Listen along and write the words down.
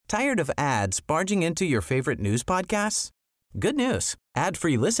Tired of ads barging into your favorite news podcasts? Good news.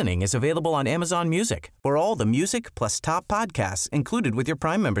 Ad-free listening is available on Amazon Music for all the music plus top podcasts included with your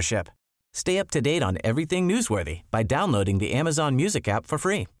Prime membership. Stay up to date on everything newsworthy by downloading the Amazon Music app for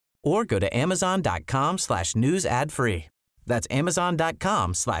free or go to amazon.com/news ad free. That's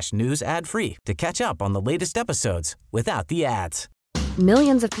amazon.com/news ad free to catch up on the latest episodes without the ads.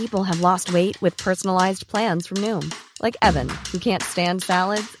 Millions of people have lost weight with personalized plans from Noom. Like Evan, who can't stand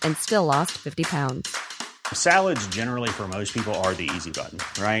salads and still lost 50 pounds. Salads generally for most people are the easy button,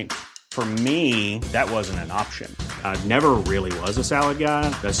 right? For me, that wasn't an option. I never really was a salad guy.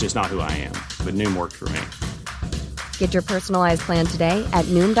 That's just not who I am. But Noom worked for me. Get your personalized plan today at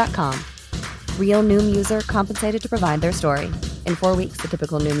Noom.com. Real Noom user compensated to provide their story. In 4 weeks, the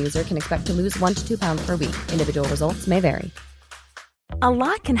typical Noom user can expect to lose 1 to 2 pounds per week. Individual results may vary. A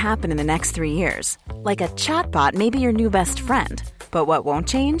lot can happen in the next 3 years. Like a chatbot may be your new best friend. But what won't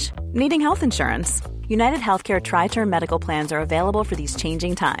change? Needing health insurance. United Healthcare Tri-Term Medical Plans are available for these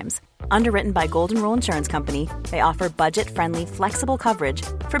changing times. Underwritten by Golden Rule Insurance Company, they offer budget-friendly, flexible coverage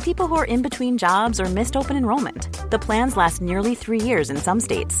for people who are in between jobs or missed open enrollment. The plans last nearly 3 years in some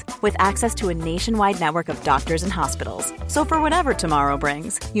states, with access to a nationwide network of doctors and hospitals. So for whatever tomorrow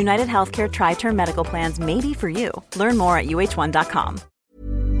brings, United Healthcare Tri-Term Medical Plans may be for you. Learn more at uh1.com.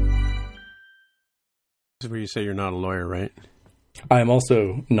 This is where you say you're not a lawyer, right? I'm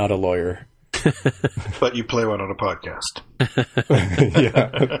also not a lawyer. But you play one on a podcast.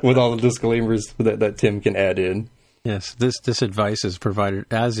 Yeah, with all the disclaimers that Tim can add in. Yes, this advice is provided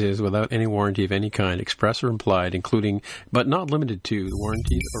as is without any warranty of any kind, express or implied, including, but not limited to, the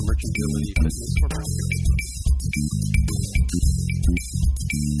warranty or merchantability of business or practice.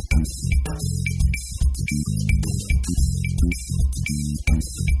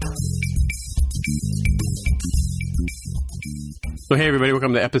 So hey everybody,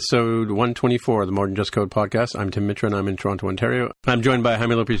 welcome to episode 124 of the More Than Just Code podcast. I'm Tim Mitra and I'm in Toronto, Ontario. I'm joined by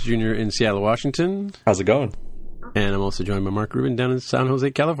Jaime Lopez Jr. in Seattle, Washington. How's it going? And I'm also joined by Mark Rubin down in San Jose,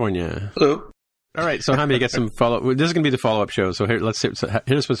 California. Hello. All right, so Jaime, get some follow-up. This is going to be the follow-up show, so hit us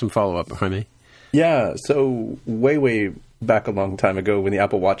with some follow-up, Jaime. Yeah, so way back a long time ago when the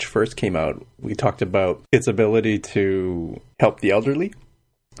Apple Watch first came out, we talked about its ability to help the elderly.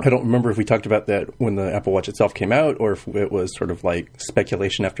 I don't remember if we talked about that when the Apple Watch itself came out or if it was sort of like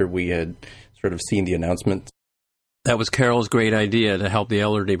speculation after we had sort of seen the announcement. That was Carol's great idea to help the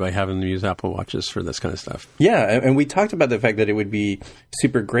elderly by having them use Apple Watches for this kind of stuff. Yeah, and we talked about the fact that it would be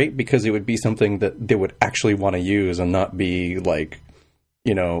super great because it would be something that they would actually want to use and not be like,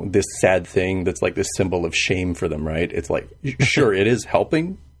 you know, this sad thing that's like this symbol of shame for them, right? It's like, sure, it is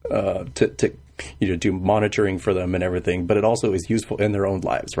helping to you know, do monitoring for them and everything, but it also is useful in their own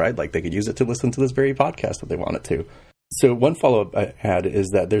lives, right? Like they could use it to listen to this very podcast if they wanted to. So one follow-up I had is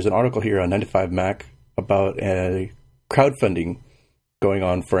that there's an article here on 95Mac about a crowdfunding going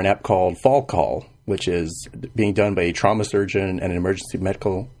on for an app called Fall Call, which is being done by a trauma surgeon and an emergency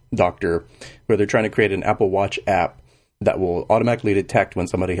medical doctor, where they're trying to create an Apple Watch app that will automatically detect when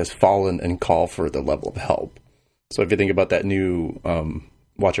somebody has fallen and call for the level of help. So if you think about that new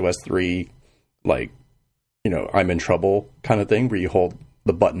watchOS 3, like, you know, I'm in trouble kind of thing, where you hold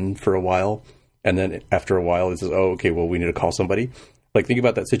the button for a while, and then after a while it says, oh, okay, well, we need to call somebody. Like, think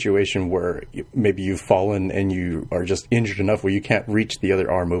about that situation where maybe you've fallen and you are just injured enough where you can't reach the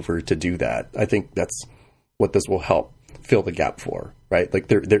other arm over to do that. I think that's what this will help fill the gap for, right? Like,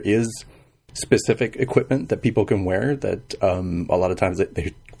 there is specific equipment that people can wear that a lot of times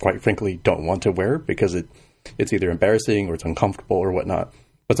they quite frankly don't want to wear because it's either embarrassing or it's uncomfortable or whatnot.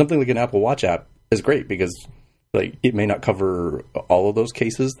 But something like an Apple Watch app is great because, like, it may not cover all of those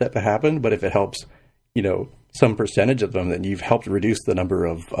cases that happen, but if it helps, you know, some percentage of them, then you've helped reduce the number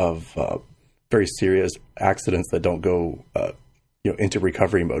of very serious accidents that don't go, you know, into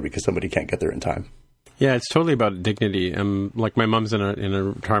recovery mode because somebody can't get there in time. Yeah, it's totally about dignity. Like my mom's in a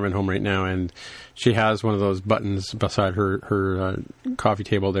retirement home right now, and she has one of those buttons beside her coffee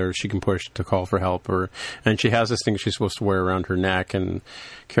table there she can push to call for help. And she has this thing she's supposed to wear around her neck. And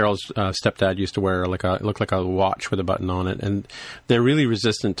Carol's stepdad used to wear looked like a watch with a button on it. And they're really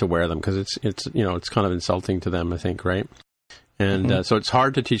resistant to wear them because it's you know, it's kind of insulting to them, I think, right? And so it's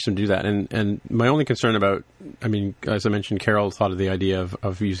hard to teach them to do that. And my only concern about, I mean, as I mentioned, Carol thought of the idea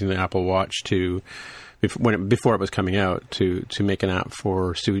of using the Apple Watch before it was coming out to make an app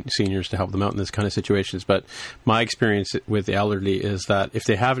for seniors to help them out in this kind of situations. But my experience with the elderly is that if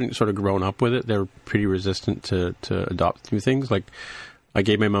they haven't sort of grown up with it, they're pretty resistant to adopt new things. Like, I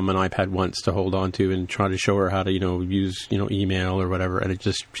gave my mom an iPad once to hold on to and try to show her how to, use, email or whatever. And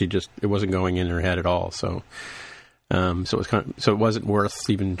it wasn't going in her head at all. So, So it wasn't worth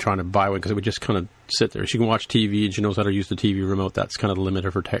even trying to buy one because it would just kind of sit there. She can watch TV and she knows how to use the TV remote. That's kind of the limit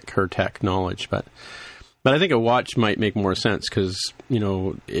of her tech knowledge. But I think a watch might make more sense because,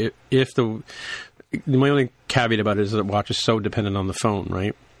 if my only caveat about it is that watch is so dependent on the phone,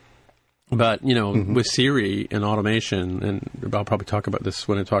 right? But, with Siri and automation, and I'll probably talk about this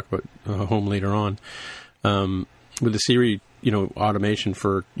when I talk about home later on, with the Siri, automation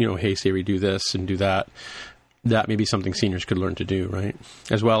for, hey, Siri, do this and do that, that may be something seniors could learn to do, right?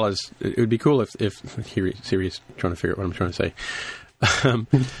 As well as, it would be cool if Siri is trying to figure out what I'm trying to say.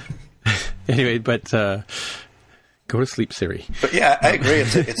 Anyway, but go to sleep, Siri. But yeah, I agree.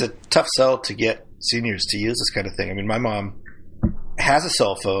 It's a tough sell to get seniors to use this kind of thing. I mean, my mom has a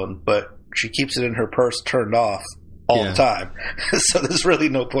cell phone, but she keeps it in her purse turned off all the time. So there's really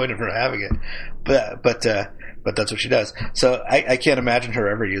no point of her having it. But that's what she does. So I can't imagine her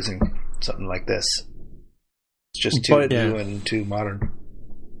ever using something like this. It's just too new and too modern.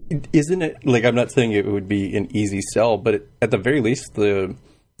 Isn't it, like, I'm not saying it would be an easy sell, but at the very least, the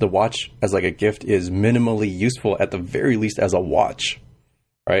watch as like a gift is minimally useful, at the very least as a watch,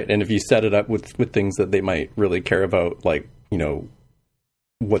 right? And if you set it up with things that they might really care about, like,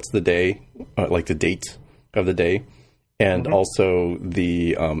 what's the day, like the date of the day, and also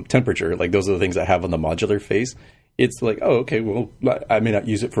the temperature, like those are the things I have on the modular phase. It's like, oh, okay, well, I may not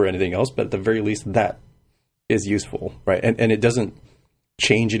use it for anything else, but at the very least that is useful, right? And it doesn't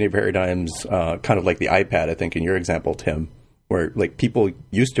change any paradigms, kind of like the iPad, I think, in your example, Tim, where like people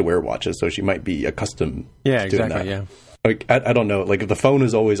used to wear watches, so she might be accustomed to doing that. Yeah. Like, I don't know, like if the phone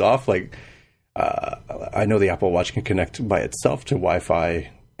is always off, like I know the Apple Watch can connect by itself to Wi-Fi,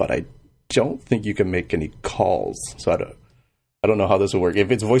 but I don't think you can make any calls. So I don't know how this will work.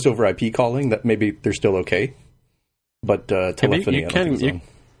 If it's voice over IP calling, that maybe they're still okay. But telephony,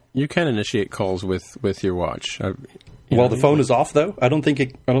 you can initiate calls with your watch. The phone is off though. I don't think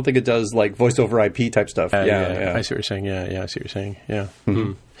it does like voice over IP type stuff. Yeah. I see what you're saying. Yeah, I see what you're saying. Yeah.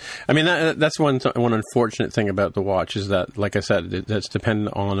 Mm-hmm. I mean, that's one unfortunate thing about the watch is that, like I said, that's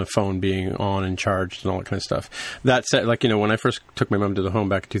dependent on a phone being on and charged and all that kind of stuff. That said, like, when I first took my mom to the home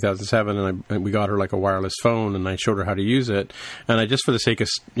back in 2007, and we got her like a wireless phone, and I showed her how to use it, and I just, for the sake of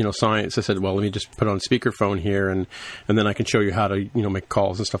science, I said, well, let me just put on speakerphone here, and then I can show you how to make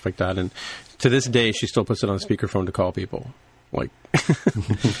calls and stuff like that. And to this day, she still puts it on speakerphone to call people. Like,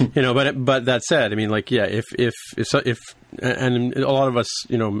 but that said, I mean, like, yeah, if and a lot of us,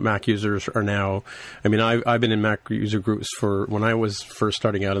 Mac users are now, I mean, I've been in Mac user groups for, when I was first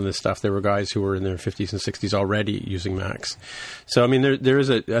starting out in this stuff, there were guys who were in their 50s and 60s already using Macs. So, I mean, there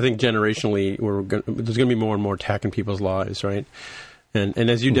is I think generationally, there's going to be more and more tech in people's lives, right? And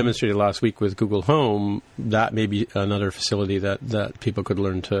as you demonstrated last week with Google Home, that may be another facility that people could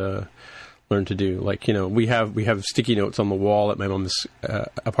learn to do. Like, we have sticky notes on the wall at my mom's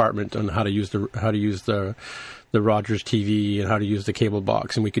apartment on how to use the Rogers TV and how to use the cable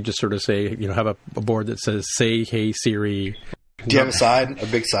box, and we could just sort of say, have a board that says, say, hey Siri. Do you have a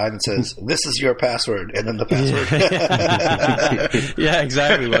big sign that says, this is your password, and then the password? Yeah,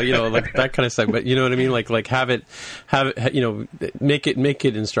 exactly. Well, like that kind of stuff. But you know what I mean? Like have it, make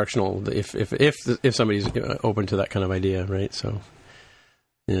it instructional if somebody's open to that kind of idea, right? So.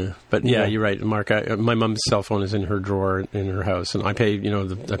 Yeah, but you're right, Mark. My mom's cell phone is in her drawer in her house, and I pay,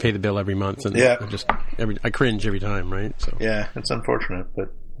 I pay the bill every month, and I cringe every time, right? So yeah, it's unfortunate,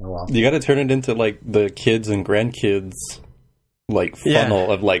 but oh well. You got to turn it into like the kids and grandkids like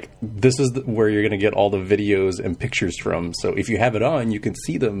funnel of like, this is where you're going to get all the videos and pictures from. So if you have it on, you can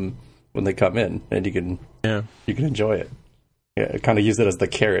see them when they come in, and you can enjoy it. Yeah, kind of use it as the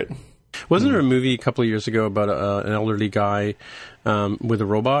carrot. Wasn't there a movie a couple of years ago about an elderly guy with a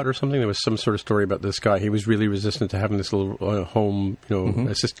robot or something? There was some sort of story about this guy. He was really resistant to having this little home,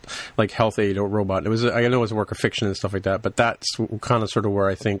 assist, like health aid or robot. I know it was a work of fiction and stuff like that, but that's kind of sort of where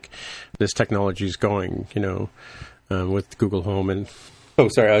I think this technology is going, with Google Home. And oh,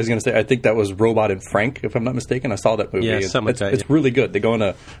 sorry, I was going to say, I think that was Robot and Frank, if I'm not mistaken. I saw that movie. Yeah, something like that. It's really good. They go on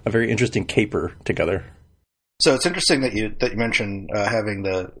a very interesting caper together. So it's interesting that you mentioned having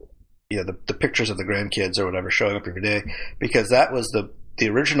the pictures of the grandkids or whatever showing up every day, because that was the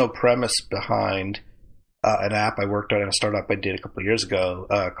original premise behind an app I worked on in a startup I did a couple of years ago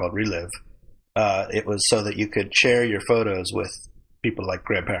called Relive. It was so that you could share your photos with people like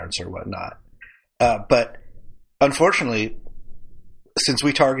grandparents or whatnot. But unfortunately, since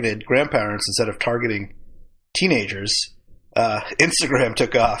we targeted grandparents instead of targeting teenagers, Instagram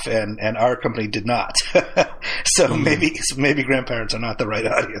took off and our company did not. So maybe grandparents are not the right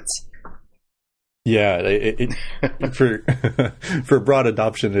audience. Yeah, for broad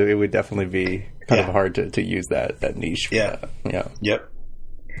adoption, it would definitely be kind of hard to use that niche for that. Yeah. Yep.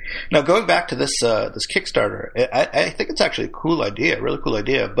 Now, going back to this Kickstarter, I think it's actually a cool idea, a really cool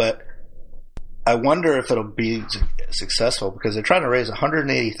idea, but I wonder if it'll be successful because they're trying to raise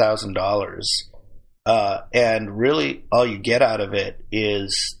 $180,000, and really all you get out of it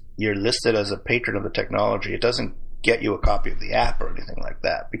is you're listed as a patron of the technology. It doesn't get you a copy of the app or anything like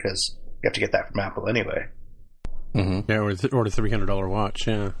that because you have to get that from Apple anyway. Mm-hmm. Yeah, or the $300 watch.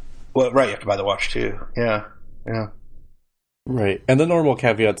 Yeah. Well, right. You have to buy the watch too. Yeah. Yeah. Right. And the normal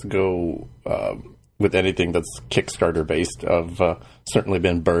caveats go with anything that's Kickstarter based. I've certainly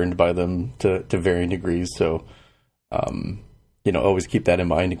been burned by them to varying degrees. So, always keep that in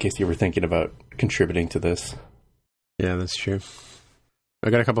mind in case you were thinking about contributing to this. Yeah, that's true. I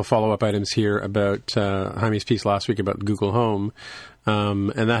got a couple of follow-up items here about Jaime's piece last week about Google Home,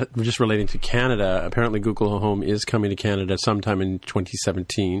 and that just relating to Canada. Apparently, Google Home is coming to Canada sometime in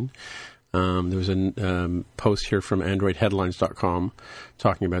 2017. There was a post here from AndroidHeadlines.com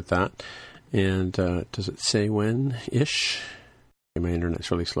talking about that. And does it say when-ish? Okay, my internet's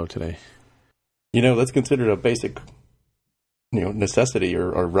really slow today. That's considered a basic, necessity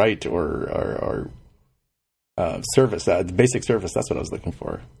or right or service. The basic service, that's what I was looking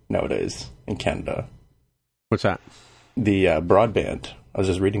for nowadays in Canada. What's that? The broadband. I was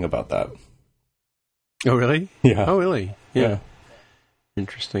just reading about that. Oh, really? Yeah. Oh, really? Yeah.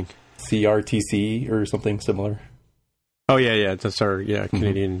 Interesting. CRTC or something similar. Oh, yeah. That's our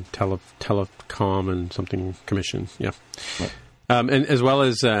Canadian Telecom and something Commission. Yeah. Right. And as well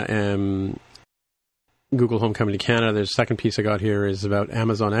as Google Home coming to Canada, there's a second piece I got here is about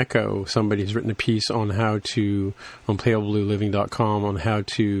Amazon Echo. Somebody's written a piece on PaleBlueLiving.com on how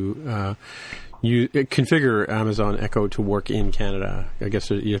to configure Amazon Echo to work in Canada. I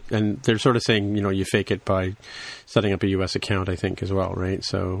guess, and they're sort of saying, you fake it by setting up a U.S. account, I think, as well, right?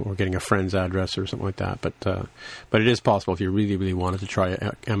 So, or getting a friend's address or something like that. But it is possible if you really, really wanted to try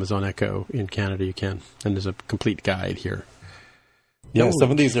Amazon Echo in Canada, you can. And there's a complete guide here. Yeah,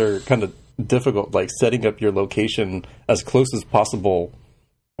 some of these are kind of difficult, like setting up your location as close as possible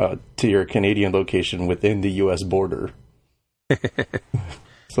to your Canadian location within the U.S. border.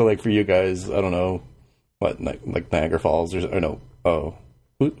 So, like for you guys, I don't know, like Niagara Falls or no? Oh,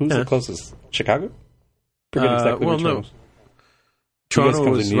 who's the closest? Chicago? Forget exactly which one.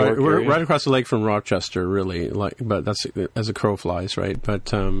 Toronto is right across the lake from Rochester, really. But that's as a crow flies, right?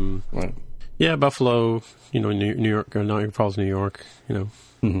 But right. Yeah, Buffalo, New York, or Niagara Falls, New York,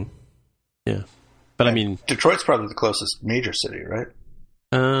 Mm-hmm. Yeah, but I mean, Detroit's probably the closest major city, right?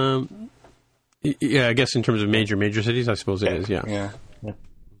 Yeah, I guess in terms of major cities, I suppose it is. Yeah.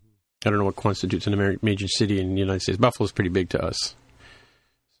 I don't know what constitutes a major city in the United States. Buffalo's pretty big to us.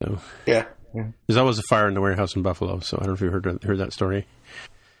 So yeah. There's always a fire in the warehouse in Buffalo. So I don't know if you heard that story.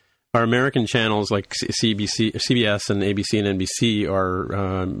 Our American channels like CBS and ABC and NBC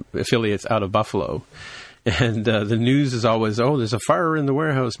are affiliates out of Buffalo. And the news is always, there's a fire in the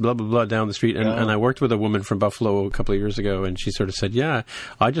warehouse, blah, blah, blah, down the street. And I worked with a woman from Buffalo a couple of years ago, and she sort of said, yeah,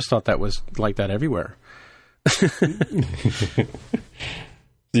 I just thought that was like that everywhere. So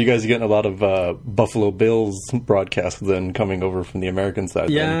you guys are getting a lot of Buffalo Bills broadcasts then coming over from the American side.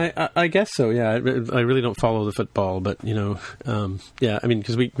 Yeah, I guess so. Yeah, I really don't follow the football, but yeah, I mean,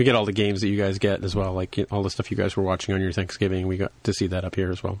 because we get all the games that you guys get as well, like all the stuff you guys were watching on your Thanksgiving. We got to see that up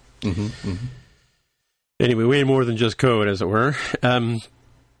here as well. Mm-hmm, mm-hmm. Anyway, way more than just code, as it were.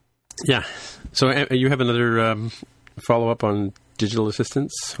 Yeah. So you have another follow up on digital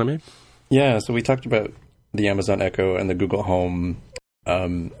assistants, Jaime? Yeah. So we talked about the Amazon Echo and the Google Home.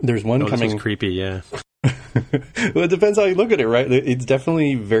 There's one coming. This is creepy, yeah. Well, it depends how you look at it, right? It's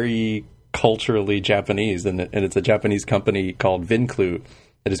definitely very culturally Japanese, and it's a Japanese company called Vinclu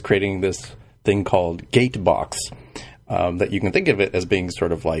that is creating this thing called Gatebox. That you can think of it as being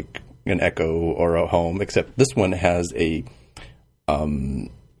sort of like an Echo or a Home, except this one has a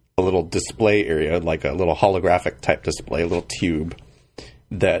little display area, like a little holographic type display, a little tube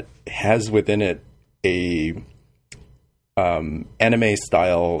that has within it a anime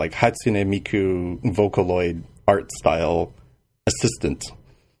style, like Hatsune Miku Vocaloid art style assistant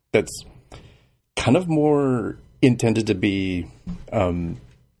that's kind of more intended to be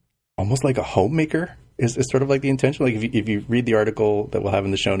almost like a homemaker is sort of like the intention. Like if you read the article that we'll have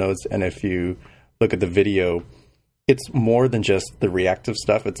in the show notes, and if you look at the video, it's more than just the reactive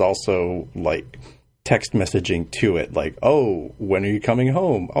stuff. It's also like text messaging to it, like, oh, when are you coming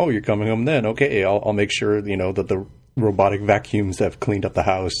home? Oh, you're coming home then. Okay, I'll make sure, that the robotic vacuums have cleaned up the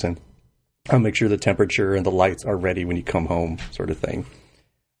house, and I'll make sure the temperature and the lights are ready when you come home, sort of thing.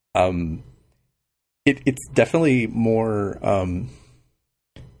 It's definitely more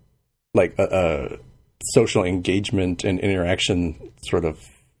like a social engagement and interaction sort of,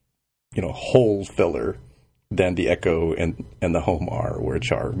 hole filler than the Echo and the Home are,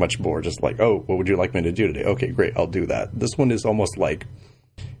 which are much more just like, oh, what would you like me to do today? Okay, great, I'll do that. This one is almost like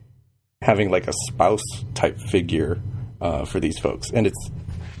having like a spouse type figure for these folks, and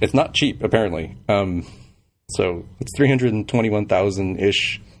it's not cheap apparently. So it's 321,000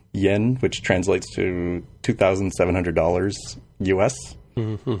 ish yen, which translates to $2,700 US.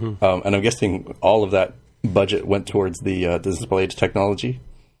 Mm-hmm. And I'm guessing all of that budget went towards the display technology.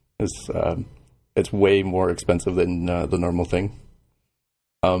 It's way more expensive than the normal thing.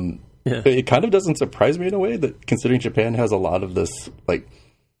 It kind of doesn't surprise me in a way, that considering Japan has a lot of this like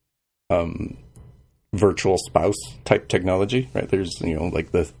virtual spouse type technology, right? There's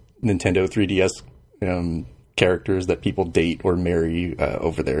like the Nintendo 3DS characters that people date or marry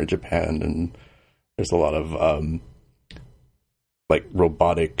over there in Japan, and there's a lot of like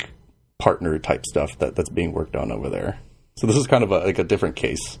robotic partner type stuff that's being worked on over there. So this is kind of a different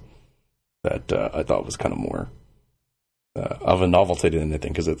case that I thought was kind of more of a novelty than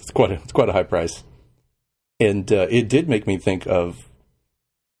anything, because it's quite a high price, and it did make me think of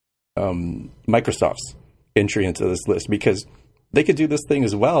Microsoft's entry into this list, because they could do this thing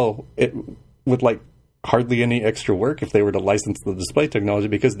as well with like hardly any extra work if they were to license the display technology,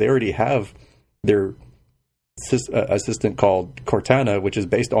 because they already have their assistant called Cortana, which is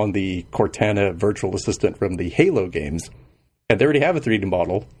based on the Cortana virtual assistant from the Halo games, and they already have a 3D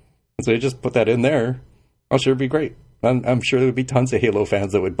model, and so they just put that in there. I'm sure it'd be great. I'm sure there would be tons of Halo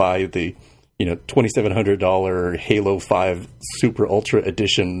fans that would buy the $2,700 Halo 5 Super Ultra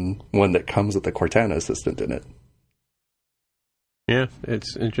Edition one that comes with the Cortana assistant in it. Yeah,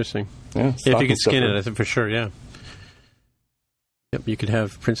 it's interesting. Yeah, if you can skin it, I think for sure, yeah. Yep, you could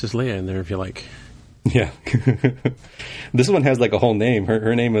have Princess Leia in there if you like. Yeah. This one has like a whole name.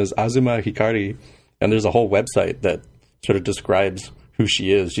 Her name is Azuma Hikari, and there's a whole website that sort of describes who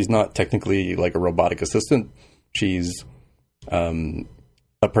she is. She's not technically like a robotic assistant. She's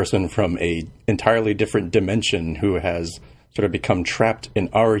a person from a entirely different dimension who has sort of become trapped in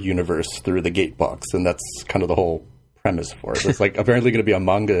our universe through the gate box, and that's kind of the whole premise for it. It's like apparently going to be a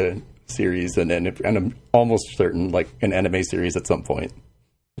manga series, and I'm almost certain like an anime series at some point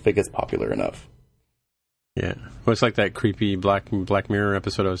if it gets popular enough. Yeah, well, it's like that creepy Black Mirror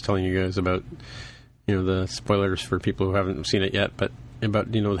episode I was telling you guys about. The spoilers for people who haven't seen it yet, but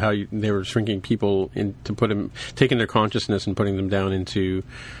about how they were shrinking people taking their consciousness and putting them down into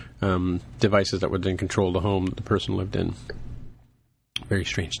devices that would then control the home that the person lived in. Very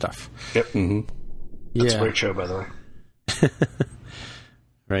strange stuff. Yep. Mm-hmm. That's a great show, by the way.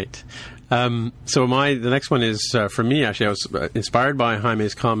 Right. So the next one is for me. Actually, I was inspired by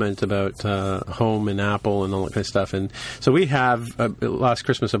Jaime's comment about home and Apple and all that kind of stuff. And so we have last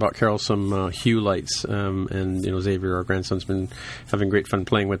Christmas I bought Carol some Hue lights, and Xavier, our grandson's been having great fun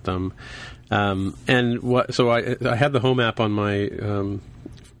playing with them. So I had the Home app on my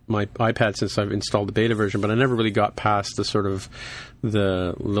my iPad since I've installed the beta version, but I never really got past the sort of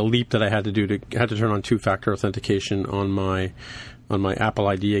the leap that I had to do had to turn on two-factor authentication on my Apple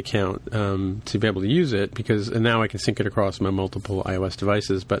ID account to be able to use it, and now I can sync it across my multiple iOS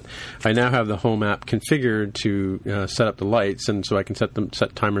devices. But I now have the Home app configured to set up the lights, and so I can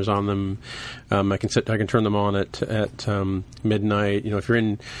set timers on them. I can turn them on at midnight.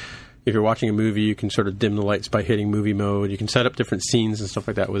 If you're watching a movie, you can sort of dim the lights by hitting movie mode. You can set up different scenes and stuff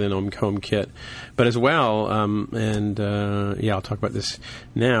like that within HomeKit. But as well, I'll talk about this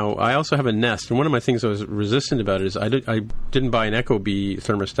now. I also have a Nest, and one of my things I was resistant about it is I didn't buy an Echo Bee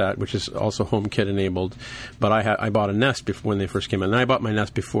thermostat, which is also HomeKit enabled, but I bought a Nest when they first came out, and I bought my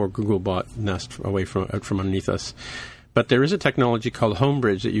Nest before Google bought Nest out from underneath us. But there is a technology called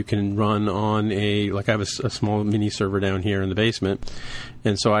Homebridge that you can run on I have a small mini server down here in the basement.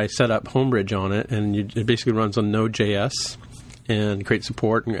 And so I set up Homebridge on it, and it basically runs on Node.js and creates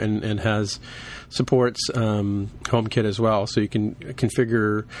support and supports HomeKit as well. So you can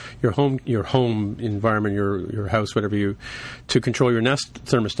configure your home environment, your house, whatever to control your Nest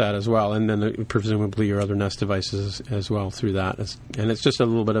thermostat as well, and then presumably your other Nest devices as well through that. And it's just a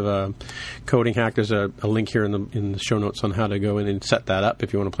little bit of a coding hack. There's a link here in the show notes on how to go in and set that up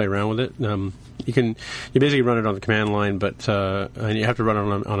if you want to play around with it. You basically run it on the command line, but and you have to run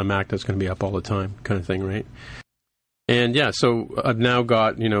it on a Mac that's going to be up all the time, kind of thing, right? And yeah, so I've now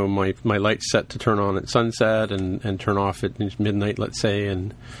got my lights set to turn on at sunset and turn off at midnight, let's say,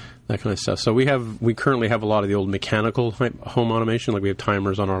 and that kind of stuff. So we currently have a lot of the old mechanical home automation, like we have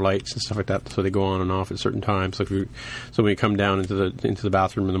timers on our lights and stuff like that, so they go on and off at certain times. So when you come down into the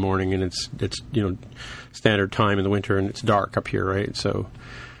bathroom in the morning and it's standard time in the winter and it's dark up here, right? So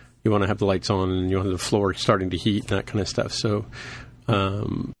you want to have the lights on and you want the floor starting to heat and that kind of stuff. So,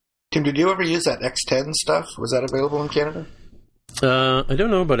 Tim, did you ever use that X10 stuff? Was that available in Canada? I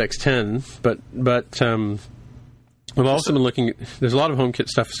don't know about X10, but I've also been looking. There's a lot of HomeKit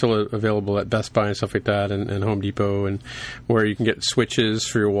stuff still available at Best Buy and stuff like that, and Home Depot, and where you can get switches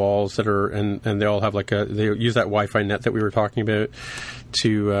for your walls that are, and they all have they use that Wi-Fi net that we were talking about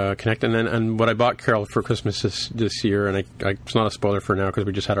to connect. And what I bought Carol for Christmas this year, and it's not a spoiler for now because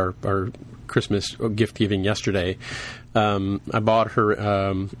we just had our Christmas gift giving yesterday. I bought her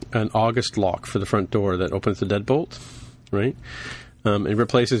an August lock for the front door that opens the deadbolt, right? It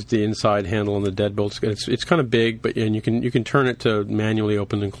replaces the inside handle on the deadbolts. It's kind of big, and you can turn it to manually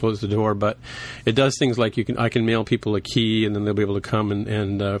open and close the door. But it does things like I can mail people a key, and then they'll be able to come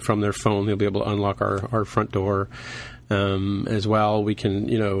and from their phone they'll be able to unlock our front door as well. We can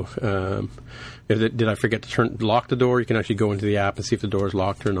did I forget to lock the door? You can actually go into the app and see if the door is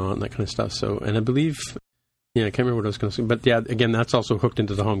locked or not, and that kind of stuff. So, and I believe. Yeah, I can't remember what I was going to say. But yeah, again, that's also hooked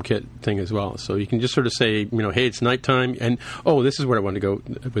into the HomeKit thing as well. So you can just sort of say, hey, it's nighttime. And, this is where I want to go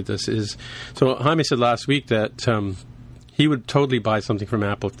with this is, so Jaime said last week that he would totally buy something from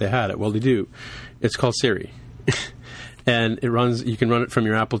Apple if they had it. Well, they do. It's called Siri. And you can run it from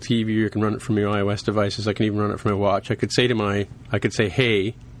your Apple TV, or you can run it from your iOS devices. I can even run it from my watch. I could say,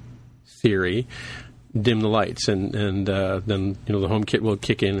 hey, Siri, dim the lights, and then the HomeKit will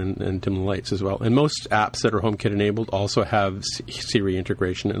kick in and dim the lights as well. And most apps that are HomeKit enabled also have Siri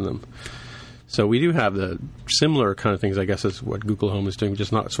integration in them. So we do have the similar kind of things, I guess, as what Google Home is doing,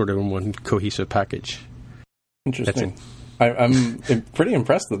 just not sort of in one cohesive package. Interesting. I'm pretty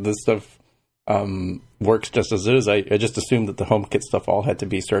impressed that this stuff works just as it is. I just assumed that the HomeKit stuff all had to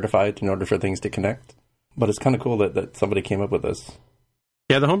be certified in order for things to connect. But it's kind of cool that somebody came up with this.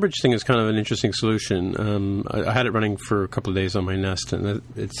 Yeah, the Homebridge thing is kind of an interesting solution. I had it running for a couple of days on my Nest, and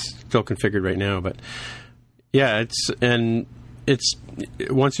it's still configured right now. But yeah, it's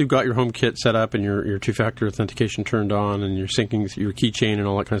once you've got your HomeKit set up and your two-factor authentication turned on, and you're syncing your keychain and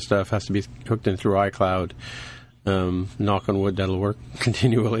all that kind of stuff has to be hooked in through iCloud. Knock on wood, that'll work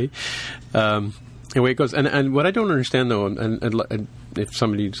continually. Away it goes. And what I don't understand, though, and if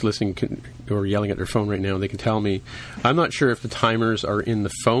somebody's listening or yelling at their phone right now, they can tell me. I'm not sure if the timers are in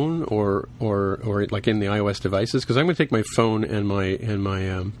the phone or like in the iOS devices, because I'm going to take my phone and my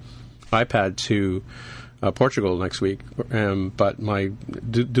iPad to Portugal next week. But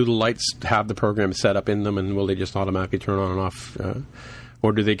do the lights have the program set up in them, and will they just automatically turn on and off,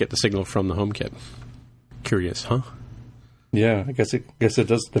 or do they get the signal from the HomeKit? Curious, huh? Yeah, I guess it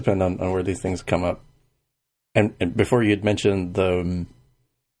does depend on where these things come up. And before you had mentioned the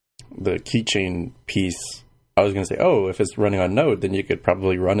keychain piece, I was going to say, if it's running on Node, then you could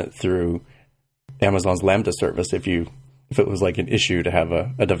probably run it through Amazon's Lambda service if it was like an issue to have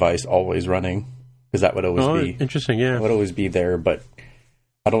a device always running, because that would always be interesting. Yeah, would always be there. But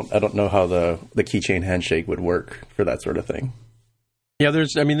I don't know how the keychain handshake would work for that sort of thing. Yeah, I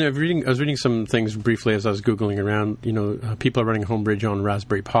was reading some things briefly as I was Googling around. People are running Homebridge on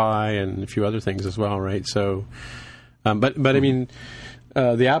Raspberry Pi and a few other things as well, right? So, but I mean,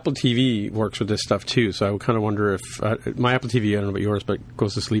 the Apple TV works with this stuff too. So I kind of wonder if my Apple TV, I don't know about yours, but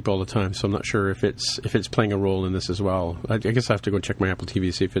goes to sleep all the time. So I'm not sure if it's playing a role in this as well. I guess I have to go check my Apple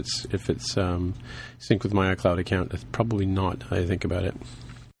TV, see if it's synced with my iCloud account. It's probably not. I think about it.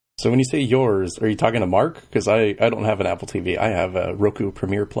 So when you say yours, are you talking to Mark? Because I don't have an Apple TV. I have a Roku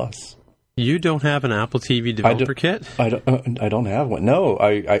Premiere Plus. You don't have an Apple TV developer kit? I don't have one. No,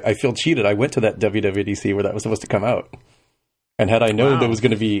 I feel cheated. I went to that WWDC where that was supposed to come out. And had I known there was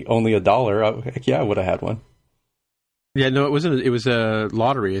going to be only $1, heck yeah, I would have had one. Yeah, no, it wasn't. It was a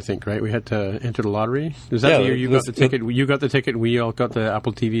lottery, I think, right? We had to enter the lottery. Was that the year you got the ticket? You got the ticket, and we all got the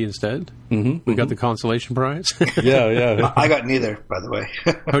Apple TV instead? Mm-hmm. We got the consolation prize? Yeah. I got neither, by the way.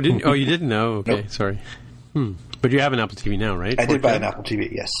 You didn't know? Okay, nope. Sorry. But you have an Apple TV now, right? I did buy an Apple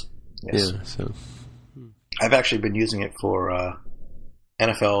TV, yes. Yeah, so. I've actually been using it for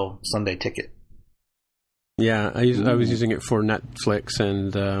NFL Sunday Ticket. Yeah, I was using it for Netflix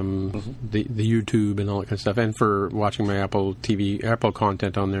and the YouTube and all that kind of stuff, and for watching my Apple TV, Apple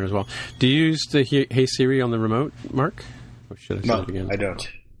content on there as well. Do you use the Hey Siri on the remote, Mark? Or should I say it again? I don't.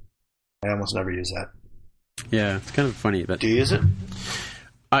 I almost never use that. Yeah, it's kind of funny. But do you use it?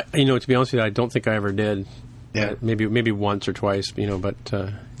 To be honest with you, I don't think I ever did. Yeah, maybe once or twice, but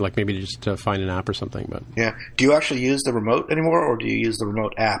like maybe just to find an app or something. But yeah, do you actually use the remote anymore, or do you use the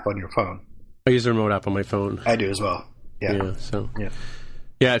remote app on your phone? I use the remote app on my phone. I do as well. Yeah.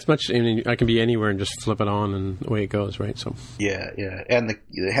 Yeah, it's much. I mean, I can be anywhere and just flip it on, and away it goes, right? So. Yeah, and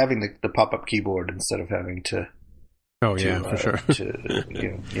having the pop-up keyboard instead of having to Oh, yeah, for sure.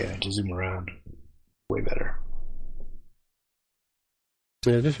 To zoom around. Way better.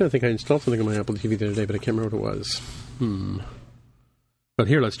 Yeah, I just think I installed something on my Apple TV the other day, but I can't remember what it was. But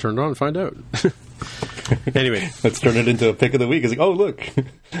here, let's turn it on and find out. Anyway. Let's turn it into a pick of the week. It's like, oh, look,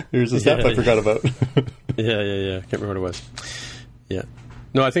 there's this app I forgot about. Yeah. Can't remember what it was. Yeah.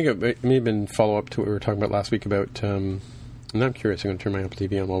 No, I think it may have been follow-up to what we were talking about last week about... and I'm curious. I'm going to turn my Apple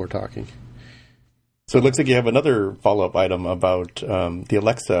TV on while we're talking. So it looks like you have another follow-up item about the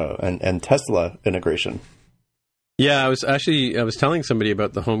Alexa and Tesla integration. Yeah, I was telling somebody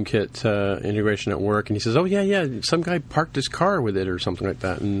about the HomeKit integration at work, and he says, "Oh yeah, some guy parked his car with it or something like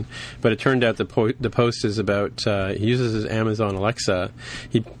that." But it turned out the post is about he uses his Amazon Alexa.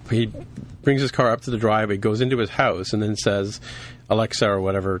 He brings his car up to the driveway, goes into his house, and then says, "Alexa," or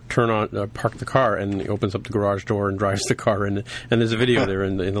whatever, turn on, park the car, and he opens up the garage door and drives the car in. And there's a video there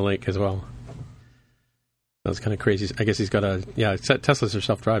in the link as well. That's kind of crazy. I guess he's got Teslas are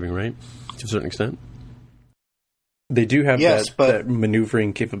self-driving, right? To a certain extent. They do have that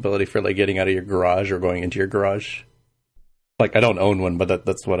maneuvering capability for like getting out of your garage or going into your garage. Like, I don't own one, but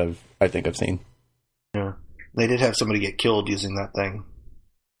that's what I think I've seen. Yeah. They did have somebody get killed using that thing.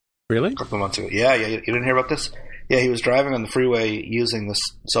 Really? A couple of months ago. Yeah, you didn't hear about this? Yeah, he was driving on the freeway using this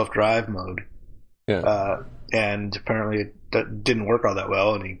self-drive mode. Yeah. And apparently it didn't work all that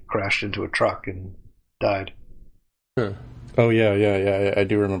well, and he crashed into a truck and died. Huh. Oh, yeah. I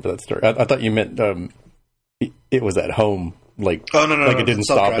do remember that story. I thought you meant it was at home. Like, no, it didn't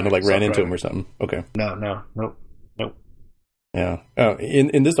stop and it like ran into him or something. Okay. Nope. Yeah.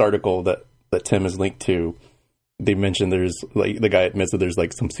 In this article that Tim has linked to, they mentioned there's like the guy admits that there's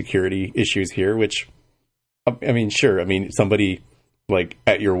like some security issues here, which I mean, sure. I mean, somebody like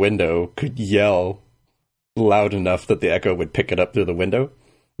at your window could yell loud enough that the echo would pick it up through the window.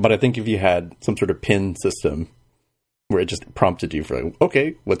 But I think if you had some sort of PIN system where it just prompted you for like,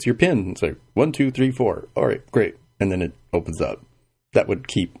 okay, what's your PIN? It's like 1, 2, 3, 4. All right, great. And then it opens up. That would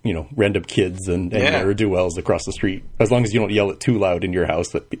keep, random kids and ne'er-do-wells across the street. As long as you don't yell it too loud in your house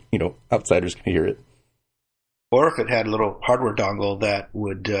that, outsiders can hear it. Or if it had a little hardware dongle that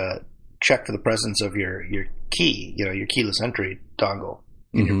would check for the presence of your key, your keyless entry dongle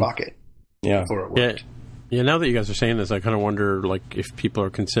in your pocket. Yeah. Before it worked. Yeah, now that you guys are saying this, I kind of wonder, like, if people are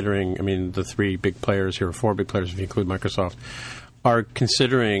considering, I mean, the 3 big players here, or 4 big players if you include Microsoft, are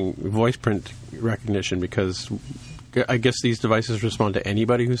considering voice print recognition, because I guess these devices respond to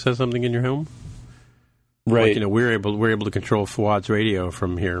anybody who says something in your home. Right. Like, we're able to control Fuad's radio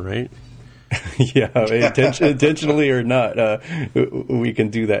from here, right? Yeah, intentionally or not, we can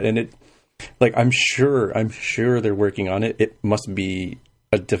do that. And it, like, I'm sure they're working on it. It must be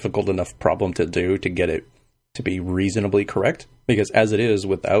a difficult enough problem to do to get it to be reasonably correct, because as it is,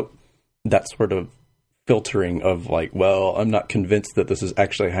 without that sort of filtering of like, well, I'm not convinced that this is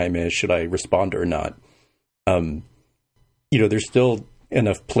actually Jaime, should I respond or not? There's still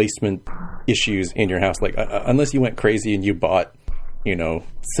enough placement issues in your house. Like, unless you went crazy and you bought,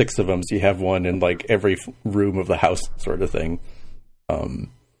 6 of them, so you have one in like every room of the house sort of thing.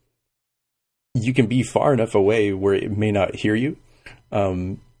 You can be far enough away where it may not hear you.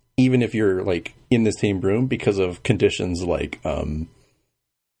 Even if you're like in the same room, because of conditions like the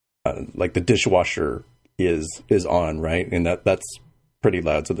dishwasher is on, right? And that's pretty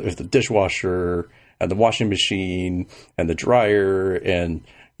loud. So there's the dishwasher and the washing machine and the dryer, and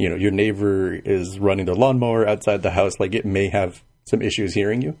your neighbor is running their lawnmower outside the house. Like, it may have some issues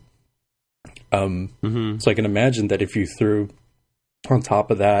hearing you. So I can imagine that if you threw on top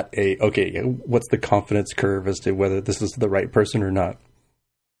of that what's the confidence curve as to whether this is the right person or not,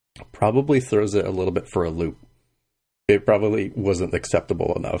 probably throws it a little bit for a loop. It probably wasn't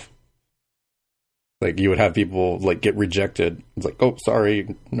acceptable enough. Like, you would have people like get rejected. It's like, oh,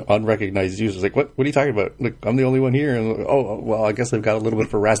 sorry, unrecognized users. Like, what are you talking about? Like, I'm the only one here. And oh, well, I guess I've got a little bit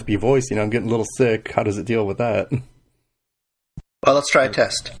of a raspy voice. I'm getting a little sick. How does it deal with that? Well, let's try a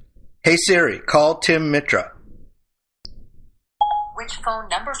test. Hey Siri, call Tim Mitra. Which phone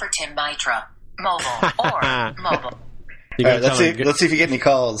number for Tim Mitra? Mobile or mobile? All right, let's see if you get any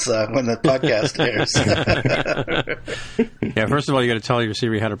calls when the podcast airs. Yeah, first of all, you got to tell your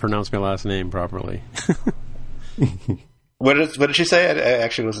Siri how to pronounce my last name properly. What did she say? I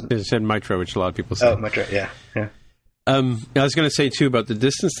actually wasn't. It said Mitra, which a lot of people say. Oh, Mitra, yeah. I was going to say too about the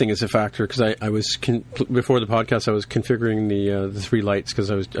distance thing as a factor, because I was before the podcast I was configuring the 3 lights, because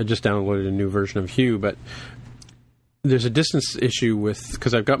I just downloaded a new version of Hue, but there's a distance issue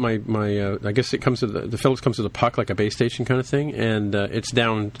because I've got my I guess it comes to the Philips comes with a puck, like a base station kind of thing, and it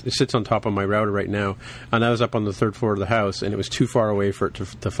sits on top of my router right now, and I was up on the 3rd floor of the house, and it was too far away for it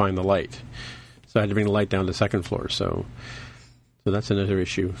to find the light. So I had to bring the light down to the second floor. So that's another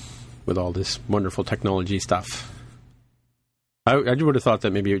issue with all this wonderful technology stuff. I would have thought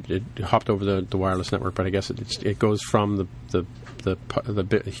that maybe it hopped over the wireless network, but I guess it goes from the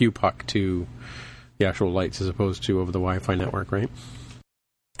Hue puck to the actual lights as opposed to over the Wi-Fi network, right?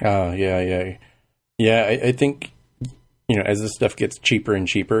 Yeah. I think, as this stuff gets cheaper and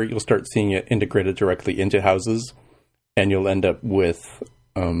cheaper, you'll start seeing it integrated directly into houses, and you'll end up with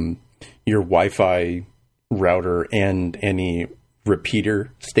your Wi-Fi router and any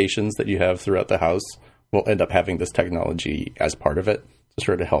repeater stations that you have throughout the house will end up having this technology as part of it to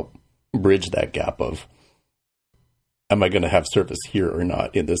sort of help bridge that gap of, am I going to have service here or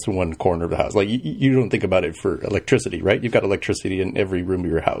not in this one corner of the house? Like, you don't think about it for electricity, right? You've got electricity in every room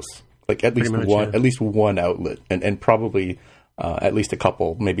of your house, like at least one outlet, and probably at least a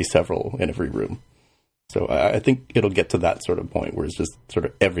couple, maybe several in every room. So I think it'll get to that sort of point where it's just sort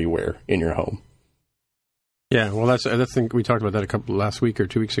of everywhere in your home. Yeah, well, I think we talked about that last week or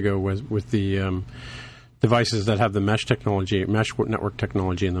 2 weeks ago with the devices that have the mesh network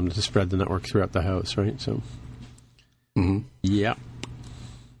technology in them to spread the network throughout the house, right? So, Yeah.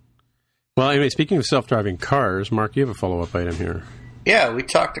 Well, anyway, speaking of self-driving cars, Mark, you have a follow-up item here. Yeah, we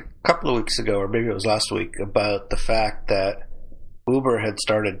talked a couple of weeks ago, or maybe it was last week, about the fact that Uber had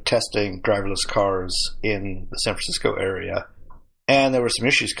started testing driverless cars in the San Francisco area, and there were some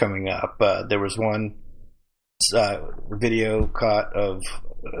issues coming up. There was one video caught of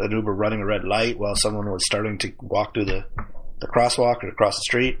an Uber running a red light while someone was starting to walk through the crosswalk or across the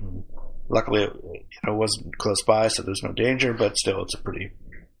street. And luckily, it wasn't close by, so there's no danger, but still, it's a pretty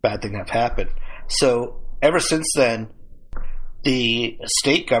bad thing to have happened. So ever since then, the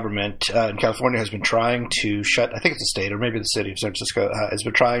state government in California has been trying to shut, I think it's the state or maybe the city of San Francisco, has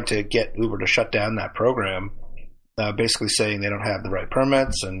been trying to get Uber to shut down that program, basically saying they don't have the right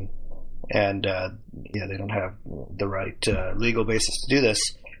permits and they don't have the right legal basis to do this.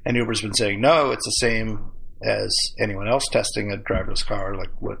 And Uber's been saying, no, it's the same as anyone else testing a driverless car, like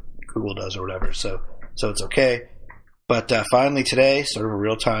what Google does or whatever. So it's okay. But finally today, sort of a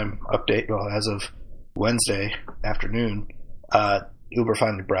real-time update, well, as of Wednesday afternoon, Uber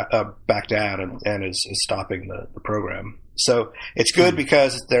finally backed down and is stopping the program. So it's good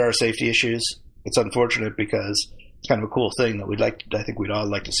because there are safety issues. It's unfortunate because it's kind of a cool thing that I think we'd all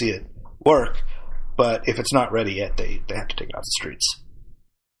like to see it work. But if it's not ready yet, they have to take it off the streets.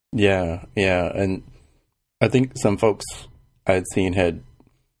 Yeah. And I think some folks I had seen had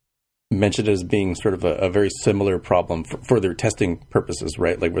mentioned it as being sort of a very similar problem for their testing purposes,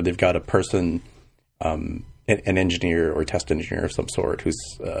 right? Like where they've got a person, an engineer or test engineer of some sort who's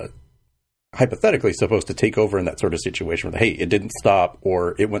hypothetically supposed to take over in that sort of situation where, hey, it didn't stop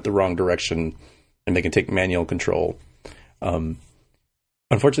or it went the wrong direction and they can take manual control.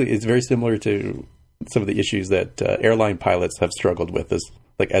 Unfortunately, it's very similar to some of the issues that airline pilots have struggled with. Is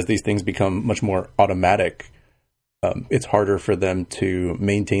like as these things become much more automatic, it's harder for them to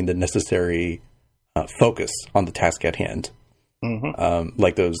maintain the necessary focus on the task at hand. Mm-hmm.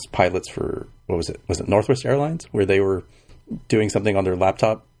 Like those pilots for, what was it? Was it Northwest Airlines, where they were doing something on their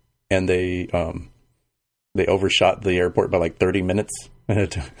laptop and they overshot the airport by like 30 minutes and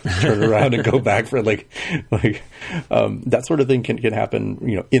had to turn around and go back for like that sort of thing can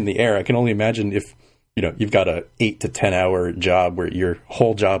happen, in the air. I can only imagine if, you've got a 8 to 10 hour job where your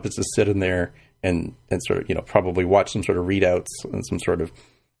whole job is to sit in there and sort of, probably watch some sort of readouts and some sort of,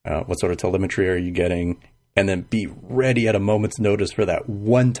 what sort of telemetry are you getting? And then be ready at a moment's notice for that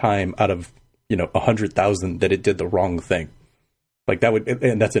one time out of, 100,000 that it did the wrong thing. Like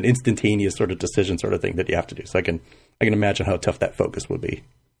and that's an instantaneous sort of decision sort of thing that you have to do. So I can imagine how tough that focus would be.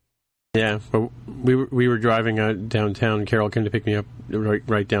 Yeah, but we were driving out downtown. Carol came to pick me up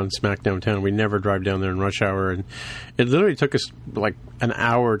right down smack downtown. We never drive down there in rush hour, and it literally took us like an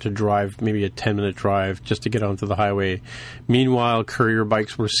hour to drive, maybe a 10-minute drive, just to get onto the highway. Meanwhile, courier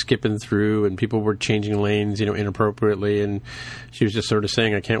bikes were skipping through, and people were changing lanes, inappropriately. And she was just sort of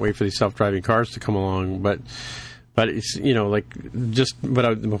saying, "I can't wait for these self-driving cars to come along." But it's the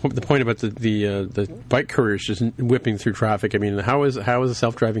point about the bike couriers just whipping through traffic. I mean, how is a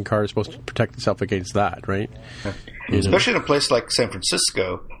self-driving car supposed to protect itself against that, right? Especially in a place like San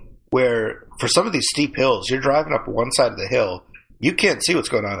Francisco, where for some of these steep hills, you're driving up one side of the hill, you can't see what's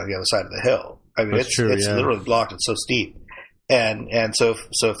going on the other side of the hill. I mean, it's literally blocked. It's so steep, and so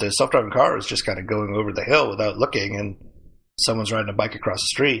if the self-driving car is just kind of going over the hill without looking, and someone's riding a bike across the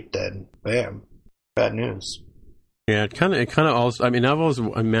street, then bam, bad news. Yeah, it kind of also. I mean, I've always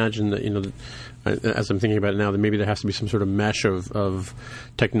imagined that as I'm thinking about it now, that maybe there has to be some sort of mesh of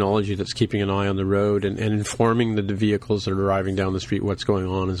technology that's keeping an eye on the road and informing the vehicles that are driving down the street what's going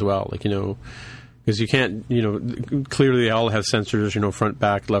on as well. Like Because you can't, clearly they all have sensors, front,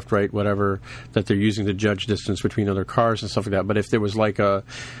 back, left, right, whatever, that they're using to judge distance between other cars and stuff like that. But if there was like a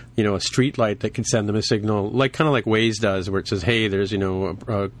street light that could send them a signal, kind of like Waze does, where it says, hey, there's,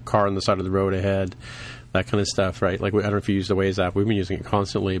 a car on the side of the road ahead, that kind of stuff, right? Like, I don't know if you use the Waze app. We've been using it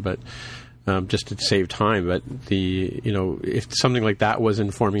constantly, but just to save time. But if something like that was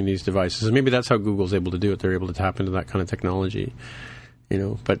informing these devices, and maybe that's how Google's able to do it. They're able to tap into that kind of technology.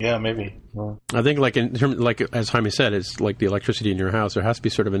 But yeah, maybe. Well, I think, in terms, as Jaime said, it's like the electricity in your house. There has to be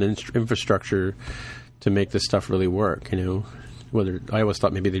sort of an infrastructure to make this stuff really work. Whether I always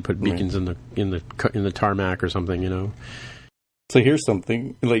thought maybe they'd put beacons in the tarmac or something. So here's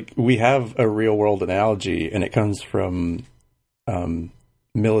something we have a real world analogy, and it comes from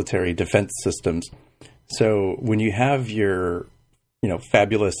military defense systems. So when you have your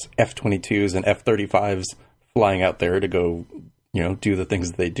fabulous F-22s and F-35s flying out there to go do the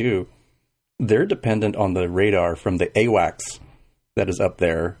things that they do, they're dependent on the radar from the AWACS that is up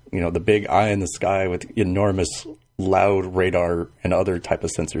there, the big eye in the sky with enormous loud radar and other type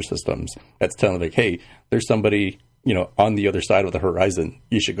of sensor systems. That's telling them, hey, there's somebody, on the other side of the horizon.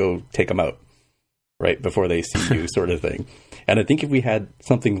 You should go take them out, right, before they see you, sort of thing. And I think if we had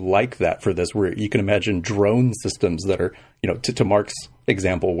something like that for this, where you can imagine drone systems that are, to Mark's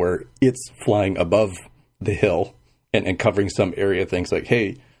example, where it's flying above the hill, and covering some area, things like,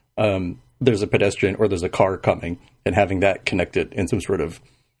 hey, there's a pedestrian or there's a car coming, and having that connected in some sort of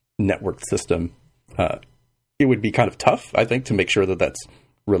networked system, it would be kind of tough, I think, to make sure that that's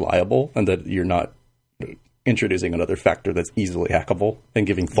reliable and that you're not introducing another factor that's easily hackable and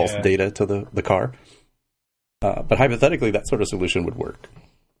giving false data to the car. But hypothetically, that sort of solution would work.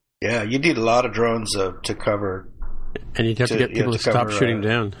 Yeah, you need a lot of drones to cover. And you'd have to get people to stop shooting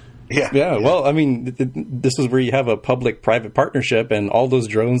down. Yeah. Well, I mean, this is where you have a public-private partnership, and all those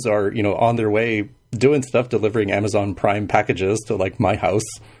drones are, on their way doing stuff, delivering Amazon Prime packages to my house,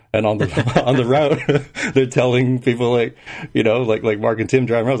 and on the route, they're telling people like Mark and Tim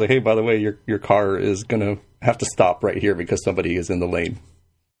driving around, hey, by the way, your car is gonna have to stop right here because somebody is in the lane.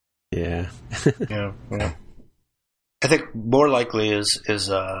 Yeah. Yeah. I think more likely is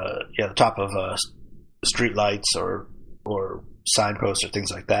the top of street lights or signposts or things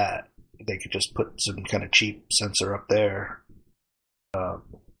like that. They could just put some kind of cheap sensor up there.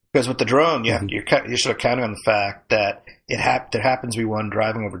 Because with the drone, you're sort of counting on the fact that there happens to be one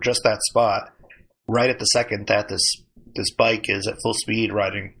driving over just that spot right at the second that this bike is at full speed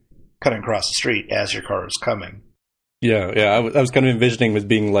cutting across the street as your car is coming. Yeah. I was kind of envisioning as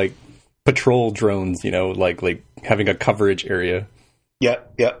being like patrol drones, like having a coverage area.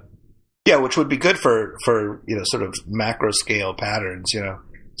 Yep. Yeah, which would be good for sort of macro scale patterns,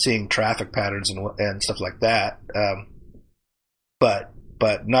 seeing traffic patterns and stuff like that. But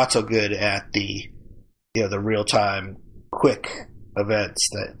not so good at the real time quick events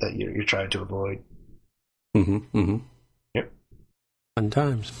that you're trying to avoid. Mm-hmm. Yep. Fun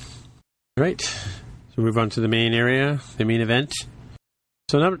times. Right. So move on to the main area, the main event.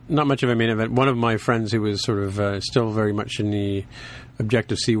 So not much of a main event. One of my friends who was sort of still very much in the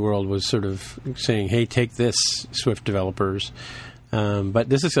Objective-C world was sort of saying, hey, take this, Swift developers. But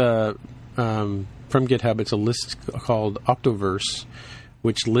this is from GitHub. It's a list called Octoverse,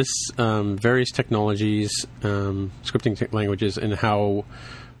 which lists various technologies, scripting languages, and how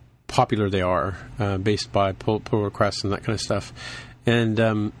popular they are based by pull requests and that kind of stuff.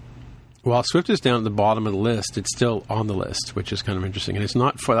 And while Swift is down at the bottom of the list, it's still on the list, which is kind of interesting. And it's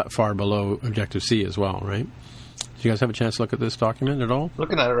not that far below Objective-C as well, right? Do you guys have a chance to look at this document at all?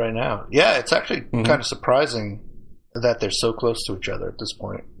 Looking at it right now. Yeah, it's actually kind of surprising that they're so close to each other at this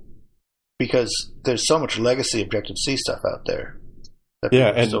point. Because there's so much legacy Objective-C stuff out there that people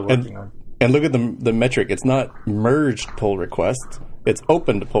are still working on. And look at the metric. It's not merged pull requests. It's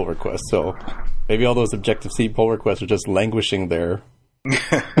open to pull requests. So maybe all those Objective-C pull requests are just languishing there.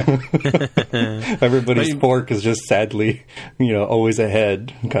 Everybody's fork is just sadly, always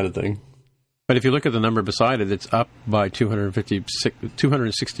ahead kind of thing. But if you look at the number beside it, it's up by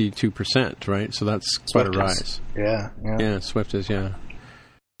 262%, right? So that's quite a rise. Yeah, Swift is, Yeah,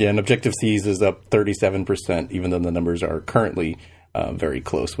 and Objective-C's is up 37%, even though the numbers are currently very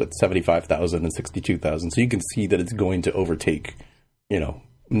close with 75,000 and 62,000. So you can see that it's going to overtake,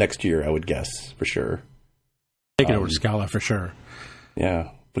 next year, I would guess, for sure. Taking over Scala for sure. Yeah.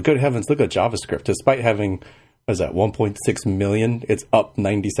 But good heavens, look at JavaScript. Despite having, 1.6 million, it's up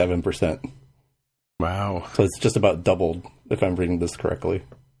 97%. Wow. So it's just about doubled, if I'm reading this correctly.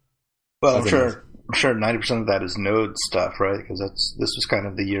 Well, I'm sure 90% of that is Node stuff, right? Because this was kind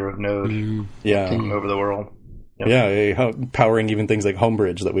of the year of Node taking over the world. Yep. Yeah, powering even things like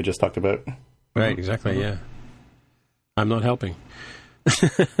Homebridge that we just talked about. Right, exactly, yeah. I'm not helping.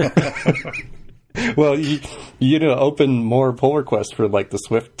 Well, you know, open more pull requests for like the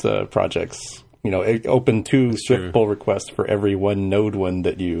Swift projects. You know, open 2 Swift pull requests for every one Node one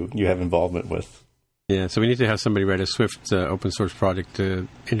that you have involvement with. Yeah, so we need to have somebody write a Swift open source project to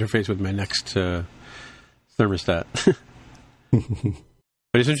interface with my next thermostat.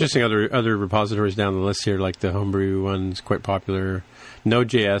 But it's interesting, other repositories down the list here, like the Homebrew one's quite popular.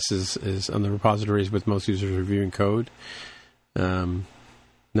 Node.js is on the repositories with most users reviewing code.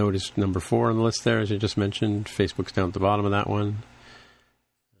 Node is number 4 on the list there, as I just mentioned. Facebook's down at the bottom of that one.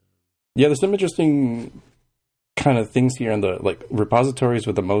 Yeah, there's some interesting kind of things here on the like repositories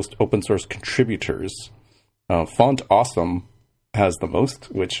with the most open source contributors. Font Awesome has the most,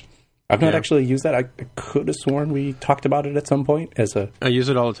 which I've not actually used that. I could have sworn we talked about it at some point as a... I use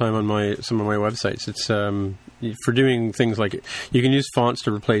it all the time on some of my websites. It's for doing things like... You can use fonts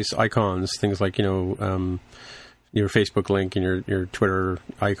to replace icons, things like, you know, your Facebook link and your Twitter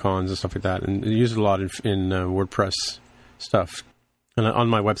icons and stuff like that. And I use it a lot in WordPress stuff. And on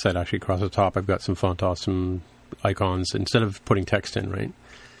my website, actually, across the top, I've got some Font Awesome icons instead of putting text in, right?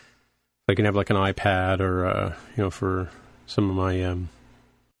 I can have like an iPad or, you know, for some of my...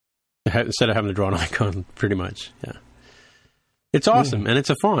 instead of having to draw an icon, pretty much, yeah. It's awesome, and it's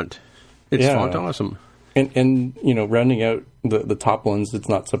a font. It's Font Awesome. And you know, rounding out the top ones, it's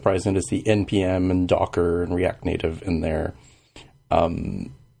not surprising to see NPM and Docker and React Native in there.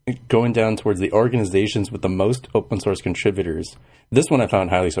 Going down towards the organizations with the most open source contributors, this one I found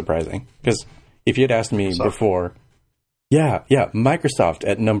highly surprising. Because if you had asked me before, Microsoft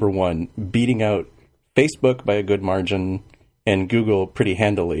at number 1, beating out Facebook by a good margin and Google pretty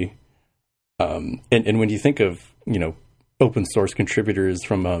handily. And when you think of, you know, open source contributors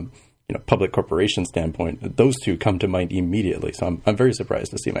from a public corporation standpoint, those two come to mind immediately. So I'm very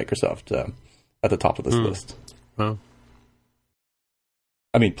surprised to see Microsoft at the top of this list. Wow.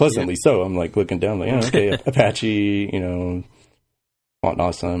 I mean, pleasantly so. I'm like looking down, like, oh, okay, Apache, you know, Font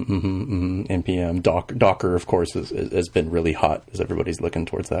Awesome, NPM, Docker, of course, has been really hot as everybody's looking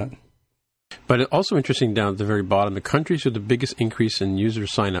towards that. But it's also interesting down at the very bottom, the countries with the biggest increase in user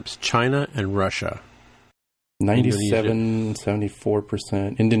signups, China and Russia. 97,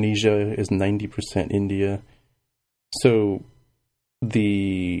 74%. Indonesia is 90%. India. So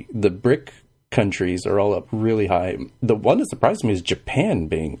the BRIC countries are all up really high. The one that surprised me is Japan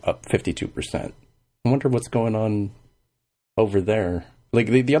being up 52%. I wonder what's going on over there. Like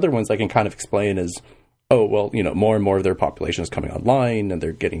the other ones I can kind of explain is, oh, well, you know, more and more of their population is coming online and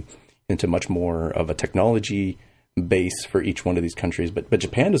they're getting into much more of a technology base for each one of these countries. But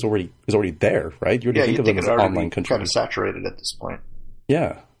Japan is already there, right? You already think of them as an online country. Kind of saturated at this point.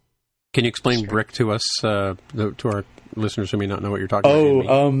 Yeah. Can you explain BRIC to us, to our listeners who may not know what you're talking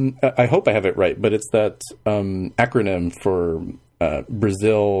about? I hope I have it right, but it's that acronym for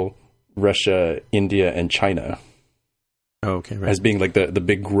Brazil, Russia, India, and China. Oh, okay, right. As being like the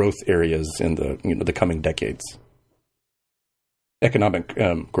big growth areas in the coming decades. Economic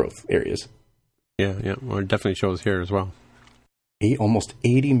growth areas. Yeah. Well, it definitely shows here as well. Almost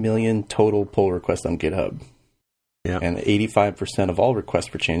 80 million total pull requests on GitHub. Yeah. And 85% of all requests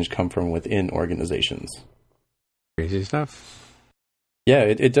for change come from within organizations. Crazy stuff. Yeah,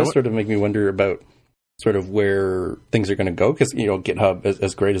 it does sort of make me wonder about sort of where things are going to go. Because, you know, GitHub,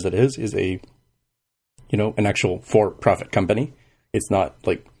 as great as it is a, you know, an actual for-profit company. It's not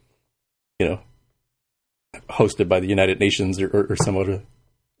like, you know, hosted by the United Nations or some other,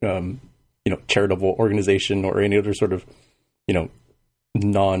 you know, charitable organization or any other sort of, you know,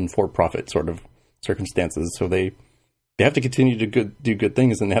 non-for-profit sort of circumstances. So they have to continue to do good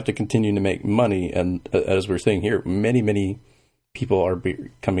things, and they have to continue to make money. And as we're saying here, many people are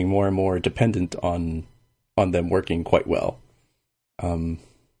becoming more and more dependent on them working quite well. So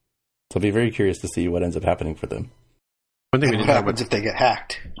I'll be very curious to see what ends up happening for them. One thing what happens if they get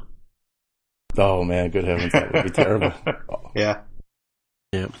hacked? Oh man, good heavens, that would be terrible. Yeah.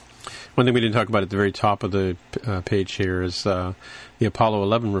 One thing we didn't talk about at the very top of the page here is the Apollo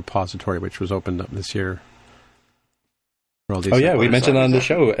 11 repository, which was opened up this year. We mentioned on the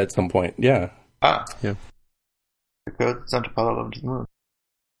show at some point. Yeah. Yeah. The code sent Apollo 11 to the moon.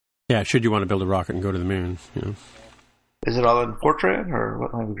 Yeah, should you want to build a rocket and go to the moon, you know. Is it all in Fortran, or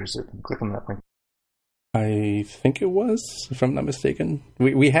what language is it? Click on that link. I think it was, if I'm not mistaken.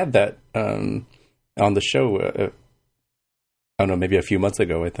 We had that on the show, I don't know, maybe a few months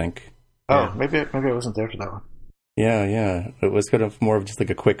ago, I think. Oh, yeah. Maybe I wasn't there for that one. Yeah. It was kind of more of just like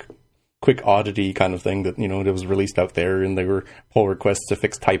a quick oddity kind of thing that, you know, it was released out there, and there were pull requests to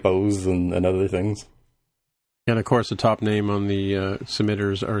fix typos and other things. And of course, the top name on the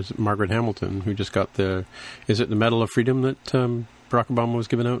submitters is Margaret Hamilton, who just got is it the Medal of Freedom that Barack Obama was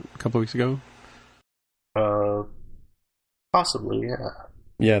giving out a couple of weeks ago? Possibly, yeah.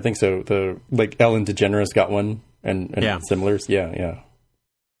 Yeah, I think so. Ellen DeGeneres got one, and similars. Yeah.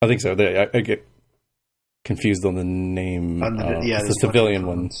 I think so. I get confused on the name. It's the civilian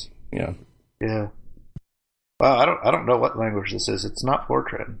ones. Yeah. Yeah. Well, I don't know what language this is. It's not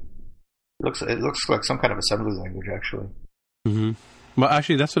Fortran. It looks like some kind of assembly language, actually. Mm-hmm. Well,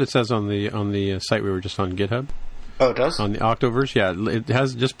 actually, that's what it says on the site we were just on GitHub. Oh, it does? On the Octoverse, yeah. It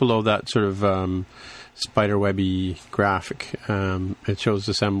has just below that sort of spiderwebby graphic. It shows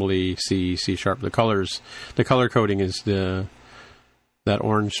assembly, C#. The color coding is that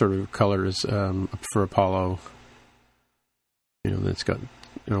orange sort of color is for Apollo. It's got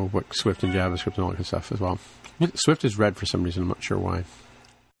what Swift and JavaScript and all that kind of stuff as well. Swift is red for some reason. I'm not sure why.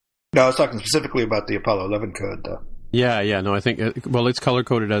 No, I was talking specifically about the Apollo 11 code, though. Yeah. No, I think it's color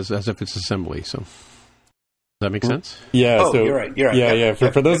coded as if it's assembly. So does that make sense? Yeah. Oh, so you're right. Yeah.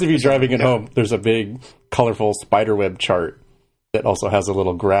 For those of you driving at home, there's a big, colorful spiderweb chart that also has a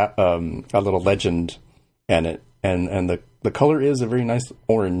little a little legend in it, and the color is a very nice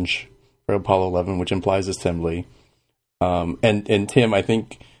orange for Apollo 11, which implies assembly. And Tim, I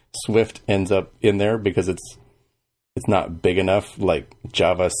think Swift ends up in there because it's not big enough like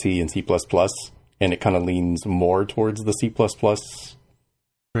Java, C, and C++, and it kind of leans more towards the C++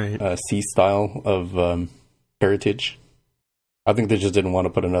 right. C style of heritage. I think they just didn't want to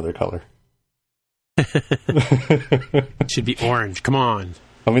put another color. It should be orange. Come on.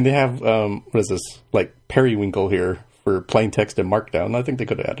 I mean, they have, what is this, like periwinkle here for plain text and markdown. I think they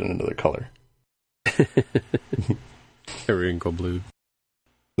could have added another color. Periwinkle blue.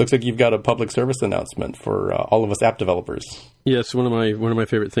 Looks like you've got a public service announcement for all of us app developers. Yes, one of my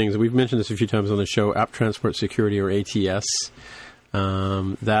favorite things. We've mentioned this a few times on the show. App Transport Security, or ATS.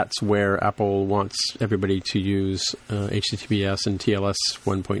 That's where Apple wants everybody to use HTTPS and TLS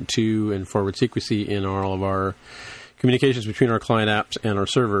 1.2 and forward secrecy in all of our communications between our client apps and our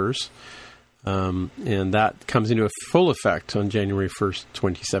servers. And that comes into a full effect on January 1st,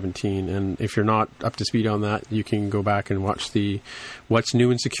 2017. And if you're not up to speed on that, you can go back and watch the What's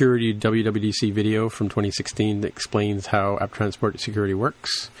New in Security WWDC video from 2016 that explains how App Transport Security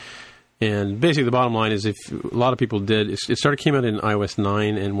works. And basically the bottom line is if a lot of people did, it came out in iOS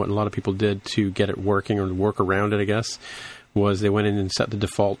 9, and what a lot of people did to get it working or work around it, I guess, was they went in and set the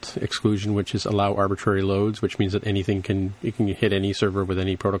default exclusion, which is allow arbitrary loads, which means that you can hit any server with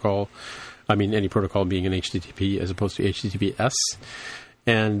any protocol. I mean, any protocol being an HTTP as opposed to HTTPS.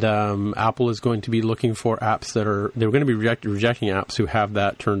 And Apple is going to be looking for apps they're going to be rejecting apps who have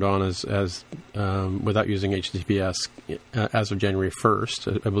that turned on as without using HTTPS as of January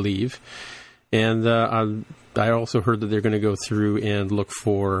 1st, I believe. And I also heard that they're going to go through and look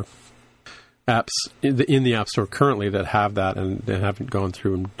for apps in the App Store currently that have that and haven't gone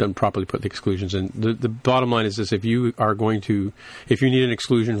through and done properly put the exclusions in. The bottom line is this: if you need an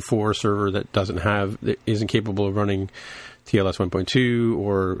exclusion for a server that isn't capable of running TLS 1.2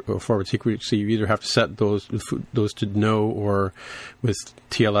 or forward secrecy, you either have to set those to no, or with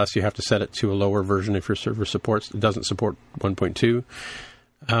TLS you have to set it to a lower version if your server doesn't support 1.2.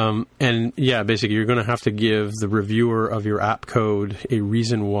 And yeah, basically you're going to have to give the reviewer of your app code a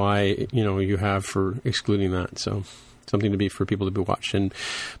reason why, you have for excluding that. So something for people to be watched. And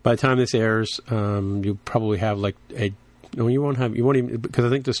by the time this airs, you'll probably have you won't even, because I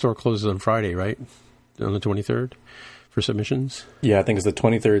think the store closes on Friday, right? On the 23rd for submissions. Yeah, I think it's the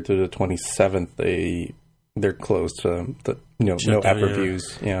 23rd to the 27th. They're closed to no app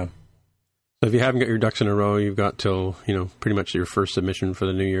reviews. Yeah. So if you haven't got your ducks in a row, you've got till, pretty much your first submission for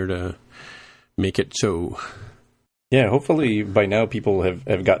the new year to make it so. Yeah, hopefully by now people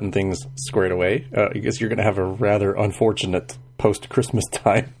have gotten things squared away. I guess you're going to have a rather unfortunate post-Christmas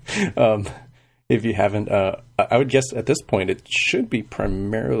time. If you haven't, I would guess at this point it should be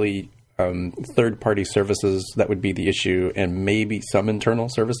primarily third-party services that would be the issue, and maybe some internal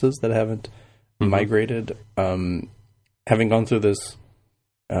services that haven't migrated. Having gone through this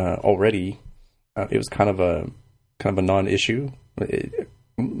already, it was kind of a non-issue.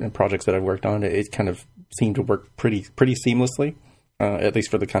 In projects that I've worked on, it kind of seemed to work pretty seamlessly, at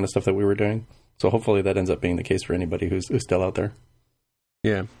least for the kind of stuff that we were doing. So hopefully that ends up being the case for anybody who's still out there.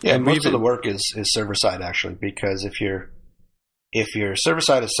 Yeah, and most of the work is server side, actually, because if your server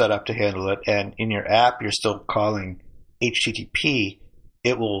side is set up to handle it, and in your app you're still calling HTTP,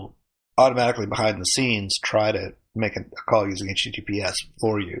 it will automatically behind the scenes try to make a call using HTTPS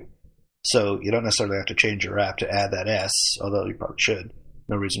for you. So you don't necessarily have to change your app to add that S, although you probably should.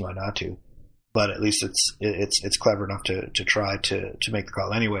 No reason why not to. but at least it's clever enough to try to make the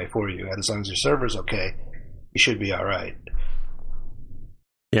call anyway for you. And as long as your server's okay, you should be all right.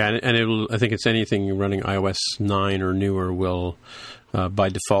 Yeah, and it'll. I think it's anything running iOS 9 or newer will, by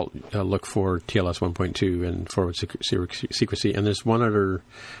default, look for TLS 1.2 and forward secrecy. And there's one other,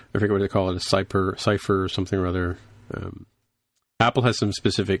 I forget what they call it, a cipher or something or other. Apple has some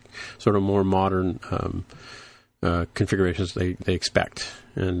specific, sort of more modern configurations they expect,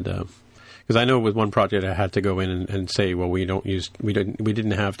 and because I know with one project I had to go in and say, well, we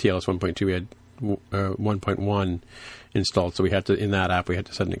didn't have TLS 1.2, we had 1.1 installed, so we had to, in that app, we had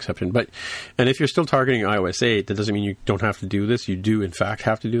to set an exception. And if you're still targeting iOS 8, that doesn't mean you don't have to do this. You do, in fact,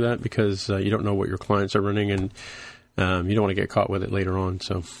 have to do that because you don't know what your clients are running, and you don't want to get caught with it later on.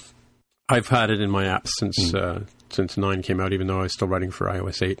 So I've had it in my apps since 9 came out, even though I was still writing for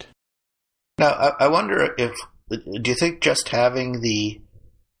iOS 8. Now, I wonder do you think just having the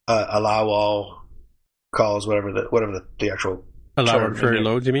allow all calls, whatever the actual Allow arbitrary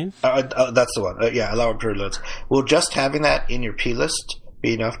loads, you mean? That's the one. Allow arbitrary loads. Will just having that in your P list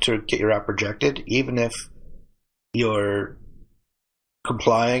be enough to get your app rejected, even if you're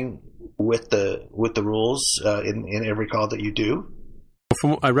complying with the rules in every call that you do?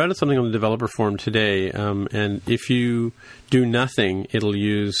 I read something on the developer forum today, and if you do nothing, it'll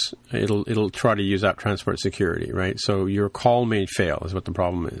try to use app transport security, right? So your call may fail, is what the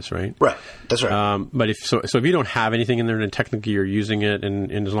problem is, right? Right, that's right. But if you don't have anything in there, then technically you're using it,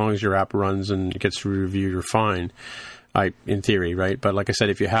 and as long as your app runs and it gets through review, you're fine. In theory, right? But like I said,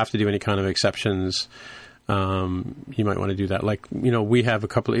 if you have to do any kind of exceptions, you might want to do that. Like, we have a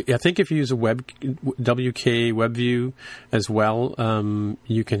couple I think if you use a WK WebView as well,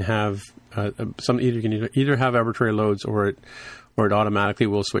 you can have you can either have arbitrary loads or it automatically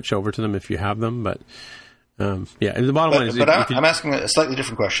will switch over to them if you have them. But and the bottom line is. But I'm asking a slightly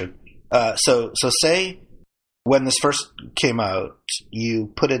different question. So say when this first came out,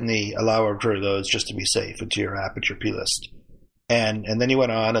 you put in the allow arbitrary loads just to be safe into your app, into your P list, and then you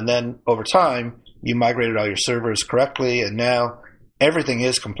went on, and then over time you migrated all your servers correctly, and now everything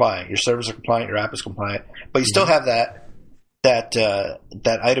is compliant. Your servers are compliant, your app is compliant, but you still have that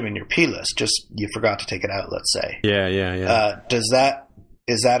item in your P list. Just you forgot to take it out. Let's say. Yeah.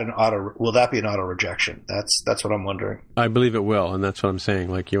 Will that be an auto rejection? That's what I'm wondering. I believe it will, and that's what I'm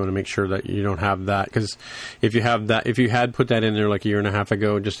saying. Like, you want to make sure that you don't have that, because if you had put that in there like a year and a half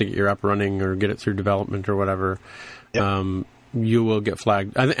ago just to get your app running or get it through development or whatever. Yep. You will get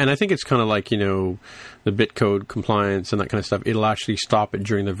flagged. And I think it's kind of like, the bitcode compliance and that kind of stuff. It'll actually stop it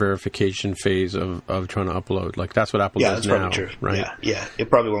during the verification phase of trying to upload. Like, that's what Apple does now. Yeah, that's probably true. Right? Yeah. It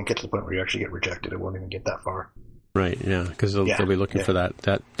probably won't get to the point where you actually get rejected. It won't even get that far. Right, yeah, because they'll be looking for that.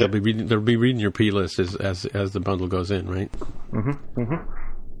 They'll be reading your P list as the bundle goes in, right? Mm-hmm.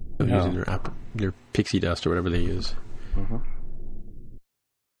 They're using their app, their pixie dust or whatever they use. Mm-hmm.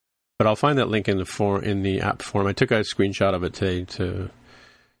 But I'll find that link in the app forum. I took a screenshot of it today to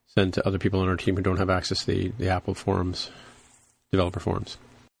send to other people on our team who don't have access to the Apple forums, developer forums.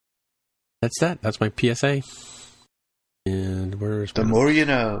 That's that. That's my PSA. And where's the more you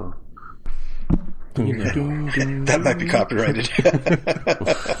know? That might be copyrighted.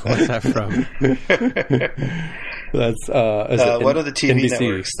 What's that from? That's one of the TV NBC.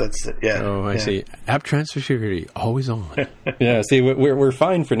 networks. That's Oh, I see. App transfer security always on. Yeah. See, we're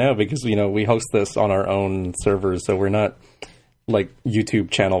fine for now because we host this on our own servers, so we're not like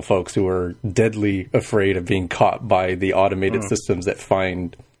YouTube channel folks who are deadly afraid of being caught by the automated systems that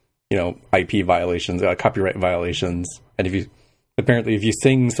find IP violations, copyright violations, and if you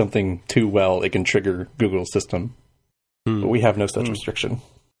sing something too well, it can trigger Google's system. But we have no such restriction.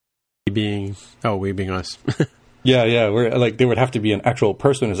 We being us. Yeah. We're like, there would have to be an actual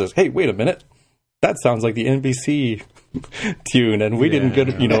person who says, "Hey, wait a minute, that sounds like the NBC tune, and we didn't get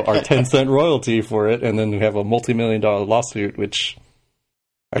our 10-cent royalty for it," and then we have a multi-million-dollar lawsuit, which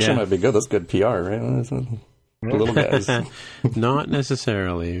actually might be good. That's good PR, right? The little guys. Not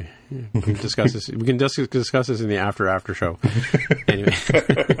necessarily. We can discuss this. We can discuss this in the after show. Anyway.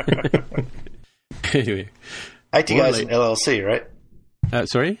 IT Guys in LLC, right?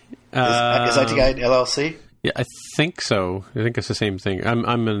 Sorry. Is IT Guy in LLC? Yeah, I think so. I think it's the same thing.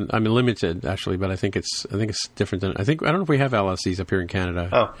 I'm limited actually, but I think it's different than I don't know if we have LLCs up here in Canada.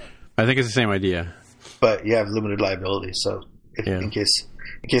 Oh, I think it's the same idea. But you have limited liability, so in case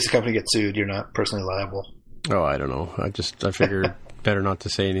the company gets sued, you're not personally liable. Oh, I don't know. I figured better not to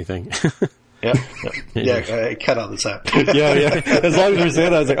say anything. Yeah. I cut all this out. Yeah. As long as we're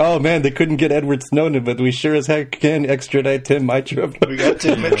saying that, I was like, oh man, they couldn't get Edward Snowden, but we sure as heck can extradite Tim Mitra. We got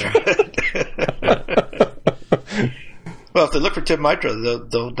Tim Mitra. Well, if they look for Tim Mitra,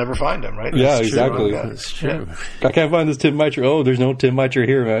 they'll never find him, right? Yeah, That's exactly. That's true. Yeah. I can't find this Tim Mitra. Oh, there's no Tim Mitra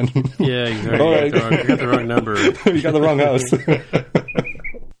here, man. Yeah, exactly. All right. You got the wrong number. You got the wrong house.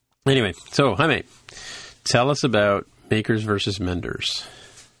 Anyway, so, Jaime, tell us about makers versus menders.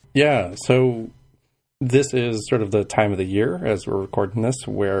 Yeah, so this is sort of the time of the year as we're recording this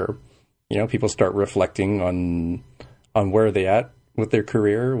where, people start reflecting on where are they at with their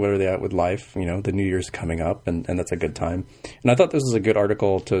career, where are they at with life. The new year's coming up, and that's a good time. And I thought this was a good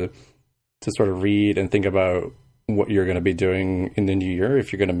article to sort of read and think about what you're going to be doing in the new year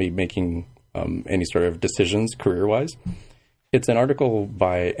if you're going to be making any sort of decisions career-wise. It's an article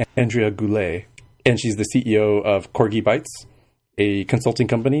by Andrea Goulet, and she's the CEO of Corgi Bytes, a consulting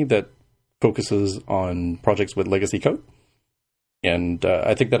company that focuses on projects with legacy code. And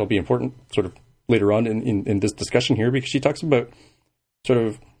I think that'll be important sort of later on in this discussion here, because she talks about sort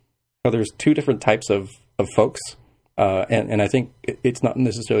of how there's two different types of folks. And I think it's not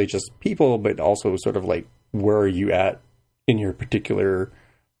necessarily just people, but also sort of like, where are you at in your particular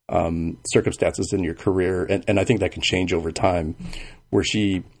circumstances in your career? And I think that can change over time, where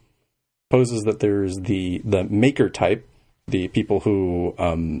she poses that there's the maker type, the people who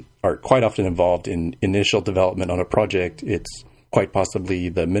are quite often involved in initial development on a project. It's quite possibly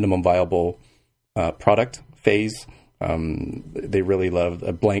the minimum viable product phase. They really love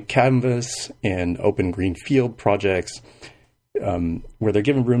a blank canvas and open green field projects where they're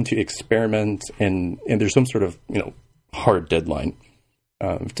given room to experiment, and there's some sort of hard deadline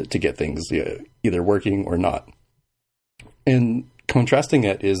to get things either working or not. And contrasting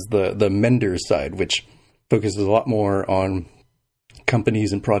it is the mender side, which focuses a lot more on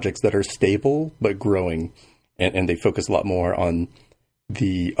companies and projects that are stable but growing, and they focus a lot more on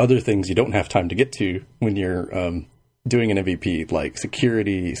the other things you don't have time to get to when you're doing an MVP, like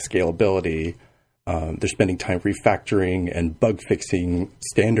security, scalability. They're spending time refactoring and bug fixing,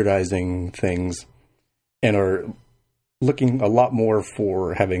 standardizing things, and are looking a lot more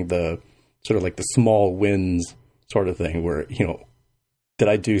for having the sort of like the small wins sort of thing where, did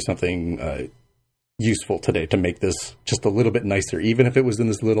I do something useful today to make this just a little bit nicer, even if it was in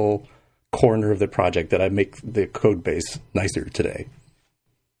this little corner of the project, that I make the code base nicer today.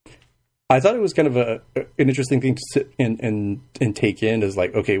 I thought it was kind of an interesting thing to sit and take in, is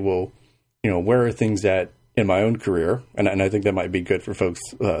like, okay, well, where are things at in my own career? And I think that might be good for folks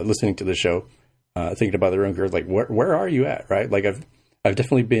listening to the show, thinking about their own career. Like, where are you at, right? Like, I've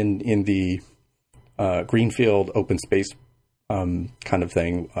definitely been in the greenfield open space kind of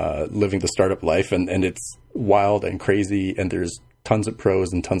thing, living the startup life, and it's wild and crazy, and there's tons of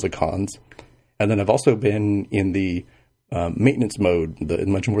pros and tons of cons. And then I've also been in the maintenance mode,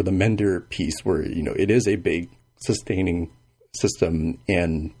 much more the mender piece, where it is a big sustaining system,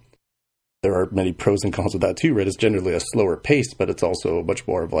 and there are many pros and cons of that too, right? It's generally a slower pace, but it's also much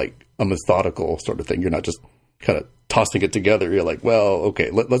more of like a methodical sort of thing. You're not just kind of tossing it together. You're like, well, okay,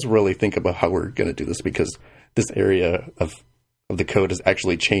 let's really think about how we're going to do this, because this area of the code has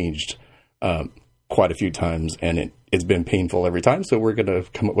actually changed quite a few times, and it's been painful every time. So we're going to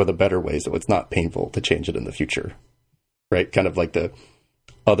come up with a better way so it's not painful to change it in the future, right? Kind of like the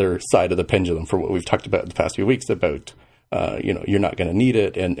other side of the pendulum for what we've talked about in the past few weeks about, you're not going to need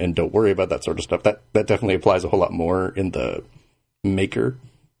it, and don't worry about that sort of stuff. That definitely applies a whole lot more in the maker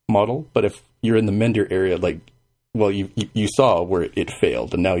model. But if you're in the mender area, like, well, you saw where it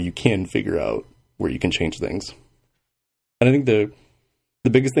failed, and now you can figure out where you can change things. And I think the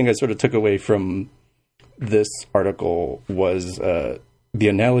biggest thing I sort of took away from this article was the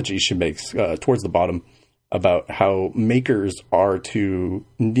analogy she makes towards the bottom about how makers are to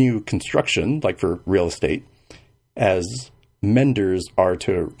new construction, like for real estate, as menders are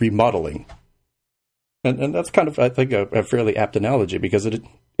to remodeling. And that's kind of, I think, a fairly apt analogy, because it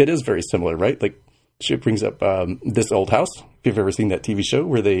is very similar, right? Like, she brings up This Old House, if you've ever seen that TV show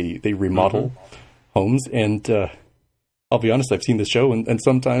where they remodel homes. And I'll be honest, I've seen the show, and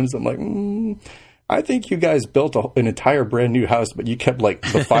sometimes I'm like, I think you guys built an entire brand new house, but you kept like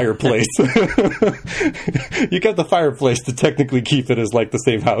the fireplace. You kept the fireplace to technically keep it as like the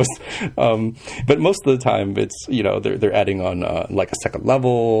same house. But most of the time it's, they're adding on like a second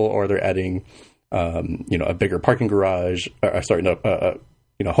level, or they're adding, a bigger parking garage,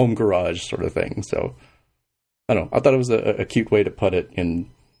 home garage sort of thing. So I don't know. I thought it was a cute way to put it. And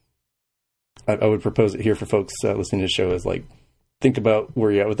I would propose it here for folks listening to the show, is like, think about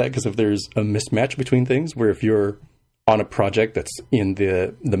where you're at with that, because if there's a mismatch between things, where if you're on a project that's in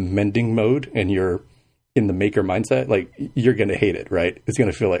the mending mode and you're in the maker mindset, like, you're going to hate it, right? It's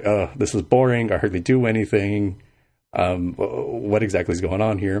going to feel like, oh, this is boring. I hardly do anything. What exactly is going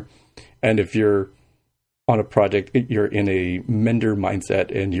on here? And if you're on a project, you're in a mender mindset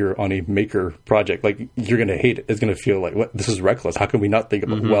and you're on a maker project, like you're going to hate it. It's going to feel like, what? This is reckless. How can we not think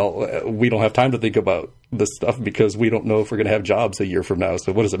about, well, we don't have time to think about this stuff because we don't know if we're going to have jobs a year from now.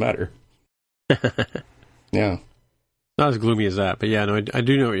 So what does it matter? Yeah. Not as gloomy as that, but yeah, no, I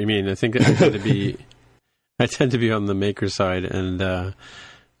do know what you mean. I think I tend to be on the maker side, and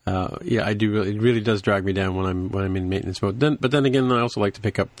yeah, I do. It really does drag me down when I'm in maintenance mode. But then again, I also like to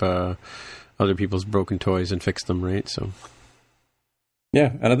pick up other people's broken toys and fix them, right? So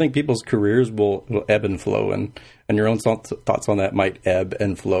yeah, and I think people's careers will ebb and flow, and your own thoughts on that might ebb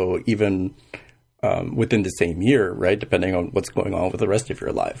and flow even within the same year, right? Depending on what's going on with the rest of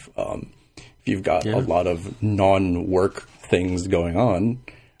your life. If you've got a lot of non-work things going on,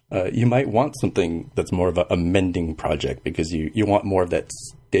 you might want something that's more of a mending project because you want more of that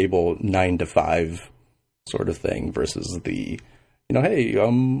stable 9 to 5 sort of thing versus the, hey,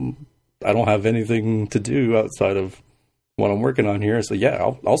 I don't have anything to do outside of what I'm working on here. So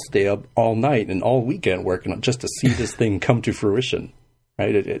yeah, I'll stay up all night and all weekend working on just to see this thing come to fruition,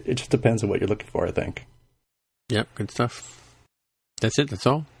 right? It just depends on what you're looking for, I think. Yep, good stuff. That's it. That's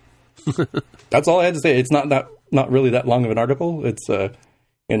all. That's all I had to say. It's not really that long of an article. It's in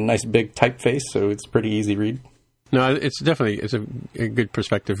a nice big typeface, so it's pretty easy read. No, it's a good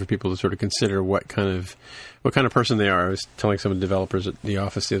perspective for people to sort of consider what kind of person they are. I was telling some of the developers at the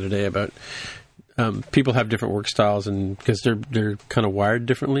office the other day about people have different work styles, and because they're kind of wired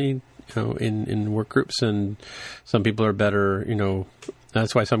differently, in work groups, and some people are better,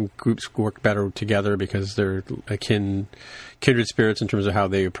 That's why some groups work better together because they're kindred spirits in terms of how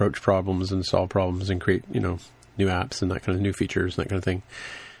they approach problems and solve problems and create, new apps and that kind of new features and that kind of thing.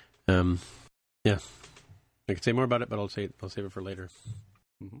 Yeah, I could say more about it, but I'll save it for later.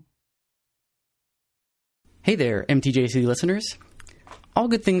 Mm-hmm. Hey there, MTJC listeners. All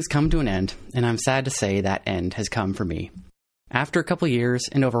good things come to an end, and I'm sad to say that end has come for me. After a couple years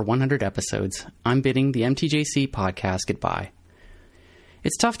and over 100 episodes, I'm bidding the MTJC podcast goodbye.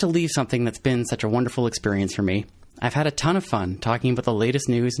 It's tough to leave something that's been such a wonderful experience for me. I've had a ton of fun talking about the latest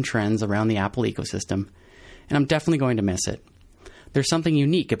news and trends around the Apple ecosystem, and I'm definitely going to miss it. There's something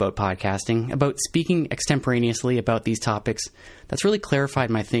unique about podcasting, about speaking extemporaneously about these topics, that's really clarified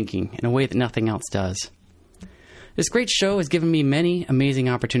my thinking in a way that nothing else does. This great show has given me many amazing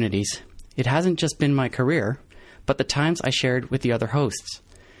opportunities. It hasn't just been my career, but the times I shared with the other hosts.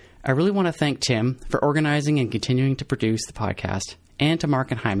 I really want to thank Tim for organizing and continuing to produce the podcast, and to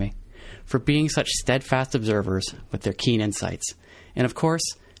Mark and Jaime for being such steadfast observers with their keen insights. And of course,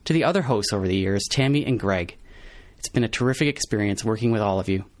 to the other hosts over the years, Tammy and Greg. It's been a terrific experience working with all of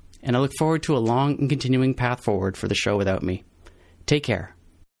you, and I look forward to a long and continuing path forward for the show without me. Take care.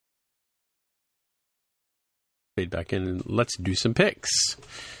 Fade back in and let's do some picks.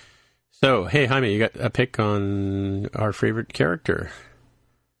 So, hey, Jaime, you got a pick on our favorite character.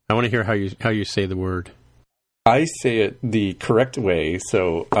 I want to hear how you say the word. I say it the correct way,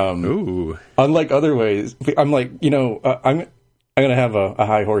 so unlike other ways, I'm like, I'm going to have a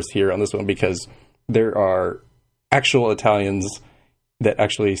high horse here on this one because there are actual Italians that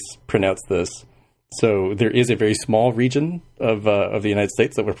actually pronounce this. So there is a very small region of the United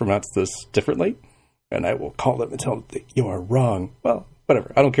States that would pronounce this differently, and I will call them and tell them that you are wrong. Well,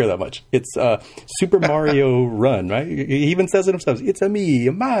 whatever. I don't care that much. It's Super Mario Run, right? He even says it himself. It's a me,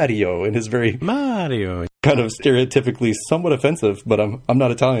 Mario, in his very Mario kind of stereotypically somewhat offensive, but I'm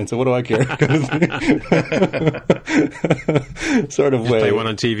not Italian, so what do I care? Sort of just way. Play one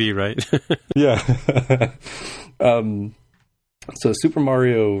on TV, right? Yeah. So Super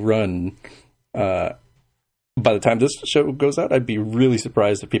Mario Run. By the time this show goes out, I'd be really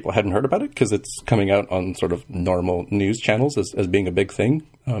surprised if people hadn't heard about it because it's coming out on sort of normal news channels as being a big thing.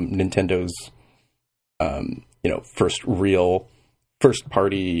 Nintendo's, first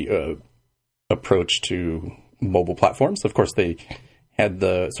party approach to mobile platforms. Of course, they had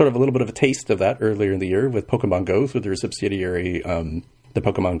the sort of a little bit of a taste of that earlier in the year with Pokemon Go through their subsidiary, the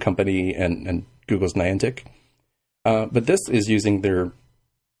Pokemon Company and Google's Niantic. But this is using their,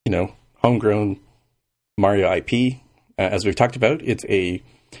 homegrown Mario IP. As we've talked about, it's a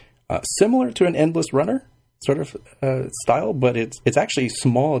similar to an endless runner sort of style, but it's actually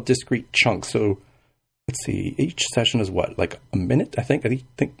small, discrete chunks. So let's see, each session is what, like a minute? I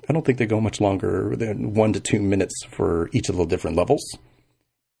don't think they go much longer than 1 to 2 minutes for each of the different levels.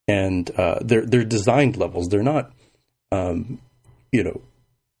 And they're designed levels. They're not,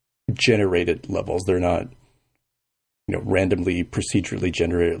 generated levels. They're not, randomly procedurally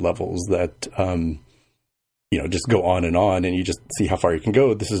generated levels that just go on and you just see how far you can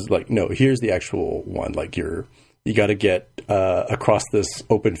go. This is like, no, here's the actual one. Like you're you got to get across this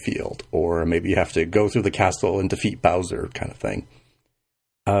open field, or maybe you have to go through the castle and defeat Bowser, kind of thing.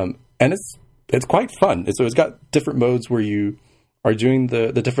 And it's quite fun. So it's got different modes where you are doing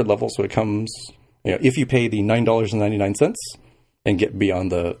the different levels. So it comes, if you pay the $9.99 and get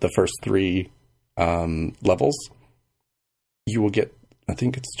beyond the first 3 levels, you will get, I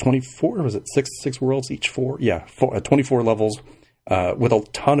think it's 24, or was it six worlds, each 4? Yeah, 24 levels with a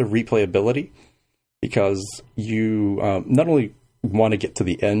ton of replayability, because you not only want to get to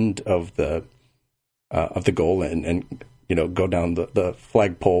the end of the goal and go down the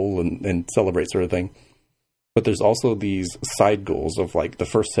flagpole and celebrate, sort of thing, but there's also these side goals of, like, the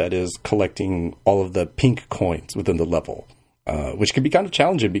first set is collecting all of the pink coins within the level, which can be kind of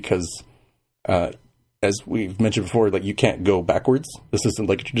challenging because, as we've mentioned before, like, you can't go backwards. This isn't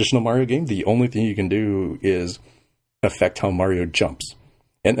like a traditional Mario game. The only thing you can do is affect how Mario jumps.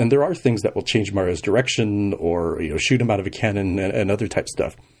 And there are things that will change Mario's direction, or, shoot him out of a cannon and other type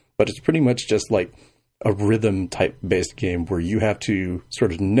stuff. But it's pretty much just like a rhythm type based game where you have to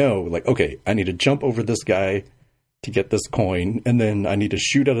sort of know, like, okay, I need to jump over this guy to get this coin, and then I need to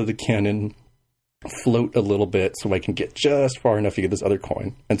shoot out of the cannon, float a little bit so I can get just far enough to get this other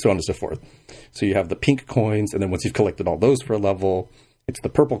coin, and so on and so forth. So you have the pink coins, and then once you've collected all those for a level, it's the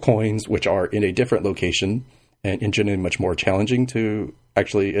purple coins, which are in a different location and generally much more challenging to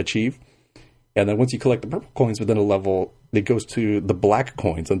actually achieve. And then once you collect the purple coins within a level, it goes to the black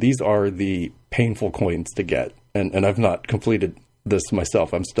coins, and these are the painful coins to get. And I've not completed this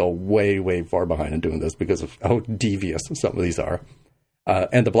myself. I'm still way, way far behind in doing this because of how devious some of these are.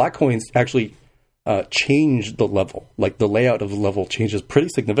 And the black coins actually change the level. Like, the layout of the level changes pretty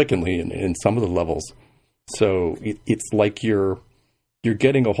significantly in some of the levels. So it's like you're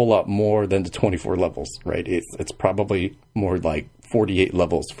getting a whole lot more than the 24 levels, right? It's probably more like 48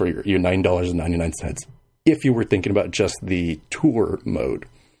 levels for your $9.99 if you were thinking about just the tour mode.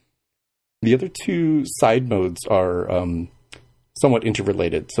 The other 2 side modes are somewhat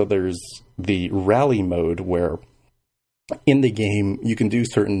interrelated. So there's the rally mode, where in the game you can do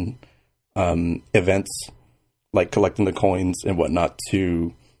certain events, like collecting the coins and whatnot,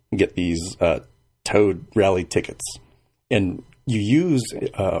 to get these Toad rally tickets. And you use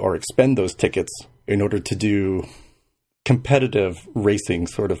or expend those tickets in order to do competitive racing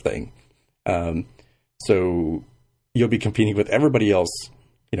sort of thing. So you'll be competing with everybody else,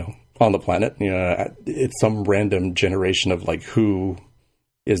 on the planet. It's some random generation of, like, who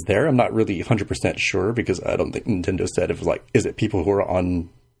is there. I'm not really 100% sure, because I don't think Nintendo said if, like, is it people who are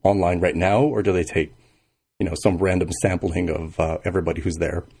online right now, or do they take, some random sampling of everybody who's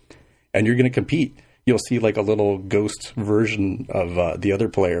there. And you're going to compete. You'll see, like, a little ghost version of the other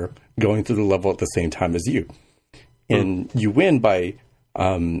player going through the level at the same time as you. And you win by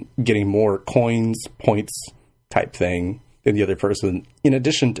getting more coins, points type thing than the other person, in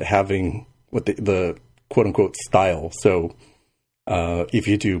addition to having what the quote-unquote style. So if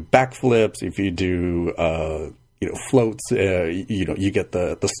you do backflips, if you do floats, you get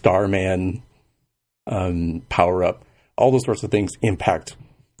the Starman power-up. All those sorts of things impact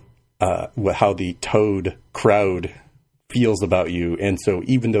how the Toad crowd feels about you. And so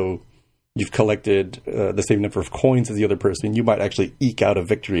even though you've collected the same number of coins as the other person, you might actually eke out a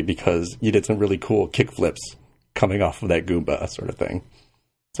victory because you did some really cool kickflips coming off of that Goomba, sort of thing.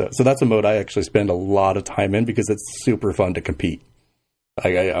 So that's a mode I actually spend a lot of time in because it's super fun to compete.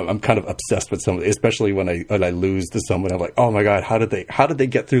 I'm kind of obsessed with somebody, especially when I lose to someone. I'm like, oh my god, how did they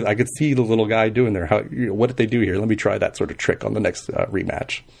get through? I could see the little guy doing there. What did they do here? Let me try that sort of trick on the next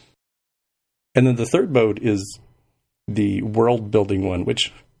rematch. And then the third mode is the world building one,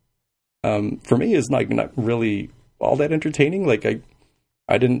 which for me is not really all that entertaining. Like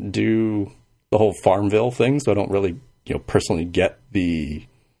I didn't do the whole Farmville thing, so I don't really personally get the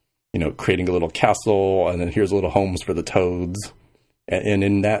creating a little castle and then here's little homes for the Toads. And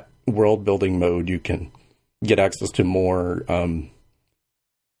in that world building mode, you can get access to more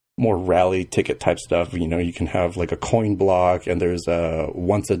rally ticket type stuff. You can have like a coin block, and there's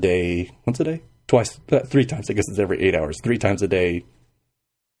three times. I guess it's every 8 hours. 3 times a day.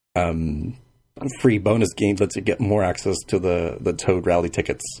 Free bonus games lets you get more access to the Toad rally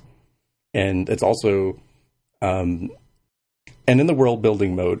tickets, and it's also and in the world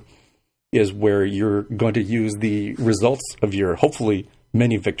building mode is where you're going to use the results of your, hopefully,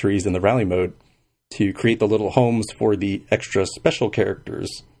 many victories in the rally mode to create the little homes for the extra special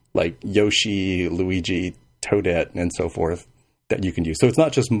characters like Yoshi, Luigi, Toadette, and so forth that you can use. So it's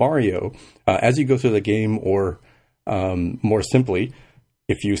not just Mario. As you go through the game, or more simply,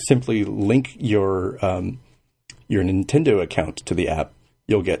 if you simply link your Nintendo account to the app,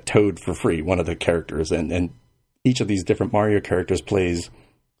 you'll get Toad for free, one of the characters. And each of these different Mario characters plays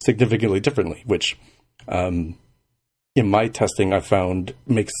significantly differently, which in my testing I found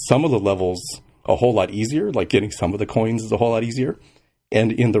makes some of the levels a whole lot easier, like getting some of the coins is a whole lot easier.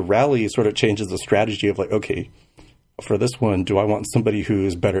 And in the rally, it sort of changes the strategy of like, okay, for this one, do I want somebody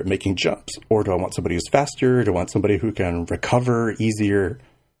who's better at making jumps? Or do I want somebody who's faster? Do I want somebody who can recover easier?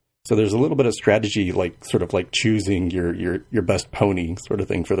 So there's a little bit of strategy, like sort of like choosing your best pony sort of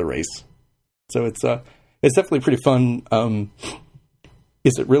thing for the race. So it's definitely pretty fun.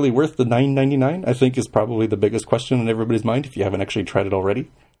 Is it really worth the $9.99? I think is probably the biggest question in everybody's mind if you haven't actually tried it already.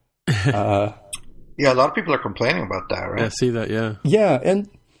 Yeah, a lot of people are complaining about that, right? Yeah, see that, yeah. Yeah, and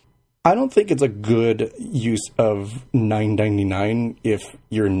I don't think it's a good use of $9.99 if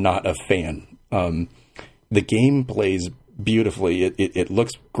you're not a fan. The game plays beautifully. It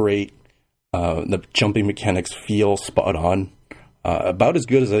looks great. The jumping mechanics feel spot on. About as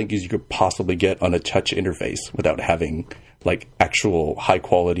good as I think as you could possibly get on a touch interface without having like actual high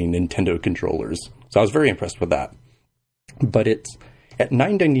quality Nintendo controllers. So I was very impressed with that. But it's at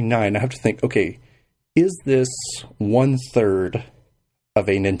 $9.99. I have to think, okay, is this 1/3 of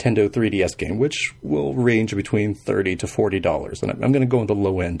a Nintendo 3DS game, which will range between $30 to $40, and I'm going to go on the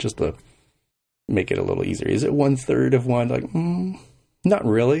low end just to make it a little easier. Is it 1/3 of one? Like, not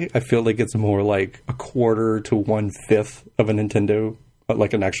really. I feel like it's more like 1/4 to 1/5 of a Nintendo,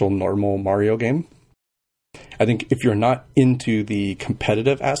 like an actual normal Mario game. I think if you're not into the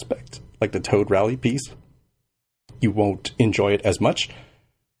competitive aspect, like the Toad Rally piece, you won't enjoy it as much,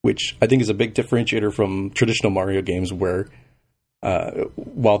 which I think is a big differentiator from traditional Mario games where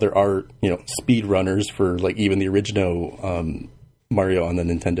while there are, speed runners for like even the original Mario on the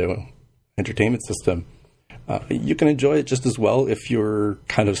Nintendo Entertainment System, you can enjoy it just as well if you're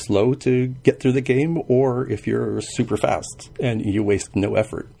kind of slow to get through the game or if you're super fast and you waste no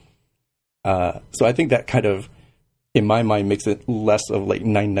effort. So I think that kind of, in my mind, makes it less of like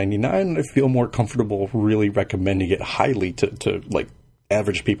 $9.99, and I feel more comfortable really recommending it highly to like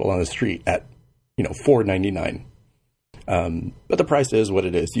average people on the street at $4.99. But the price is what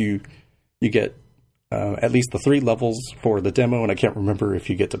it is. You get at least the 3 levels for the demo, and I can't remember if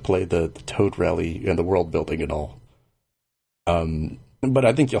you get to play the Toad Rally and the world building at all. But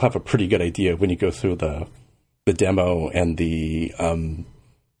I think you'll have a pretty good idea when you go through the demo and the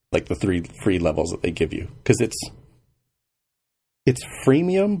like the 3 free levels that they give you, because it's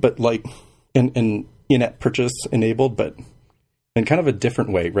freemium, but like an in-app purchase enabled, but in kind of a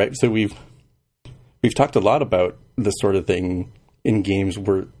different way, right? So we've talked a lot about this sort of thing in games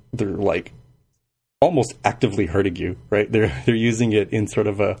where they're like almost actively hurting you, right? They're using it in sort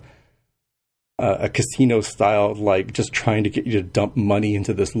of a casino style, like just trying to get you to dump money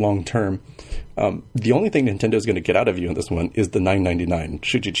into this long term. The only thing Nintendo is going to get out of you in this one is the $9.99,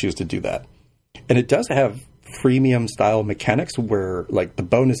 should you choose to do that. And it does have freemium style mechanics where like the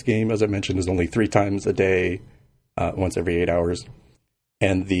bonus game, as I mentioned, is only 3 times a day, once every 8 hours.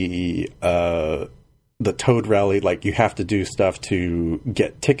 And the Toad Rally, like you have to do stuff to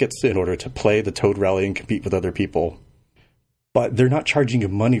get tickets in order to play the Toad Rally and compete with other people. But they're not charging you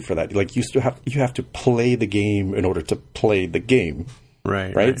money for that. Like you have to play the game in order to play the game.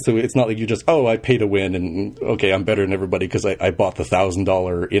 Right. So it's not like you just, I pay to win and okay, I'm better than everybody because I bought the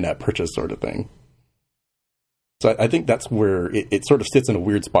 $1,000 in-app purchase sort of thing. So I think that's where it sort of sits in a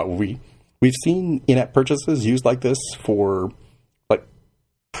weird spot where we've seen in-app purchases used like this for like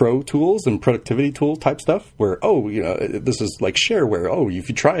pro tools and productivity tool type stuff where, this is like shareware. If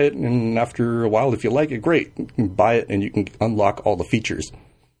you try it and after a while, if you like it, great, you can buy it and you can unlock all the features.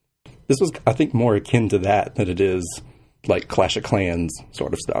 This was, I think, more akin to that than it is like Clash of Clans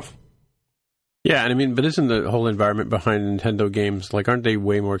sort of stuff. Yeah, and I mean, but isn't the whole environment behind Nintendo games, like, aren't they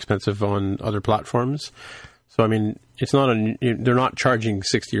way more expensive on other platforms? So, I mean, it's not they're not charging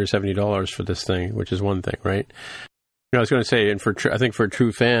 $60 or $70 for this thing, which is one thing, right? I was going to say, and I think for a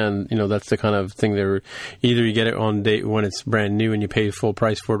true fan, that's the kind of thing either you get it on day when it's brand new and you pay full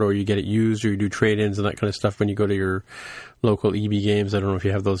price for it, or you get it used, or you do trade-ins and that kind of stuff when you go to your local EB Games. I don't know if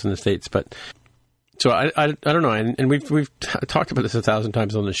you have those in the States, but so I don't know. And we've talked about this 1,000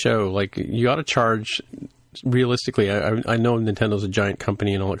 times on the show. Like, you got to charge realistically. I know Nintendo's a giant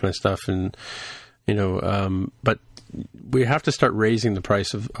company and all that kind of stuff, and but we have to start raising the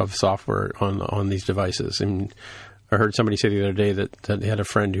price of software on these devices. And I heard somebody say the other day that they had a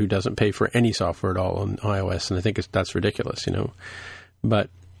friend who doesn't pay for any software at all on iOS, and I think that's ridiculous, But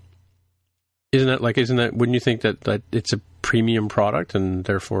wouldn't you think that it's a premium product and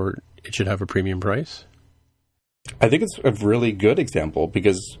therefore it should have a premium price? I think it's a really good example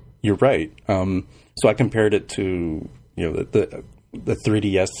because you're right. So I compared it to the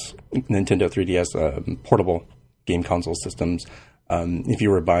 3DS, Nintendo 3DS portable game console systems. If you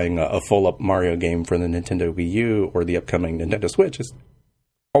were buying a full-up Mario game for the Nintendo Wii U or the upcoming Nintendo Switch, it's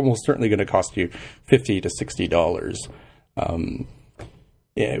almost certainly going to cost you $50 to $60.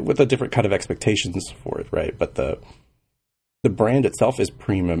 With a different kind of expectations for it, right? But the brand itself is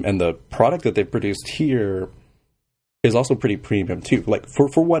premium, and the product that they've produced here is also pretty premium too. Like for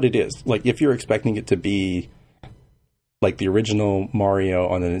what it is. Like if you're expecting it to be like the original Mario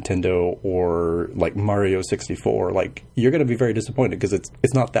on the Nintendo or like Mario 64, like you're going to be very disappointed because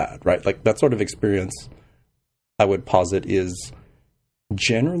it's not that, right? Like that sort of experience, I would posit, is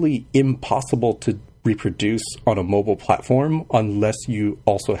generally impossible to reproduce on a mobile platform unless you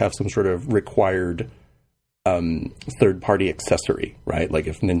also have some sort of required third-party accessory, right? Like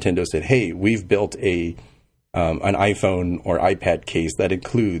if Nintendo said, "Hey, we've built an iPhone or iPad case that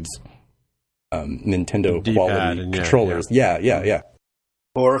includes Nintendo quality controllers." Yeah.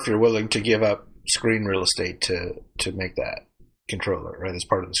 Or if you're willing to give up screen real estate to make that controller, right, as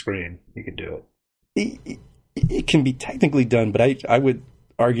part of the screen, you could do it. It can be technically done, but I would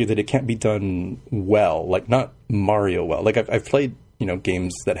argue that it can't be done well, like not Mario well. Like I've played,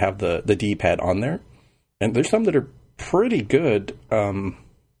 games that have the D-pad on there, and there's some that are pretty good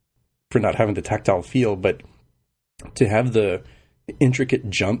for not having the tactile feel, but to have the intricate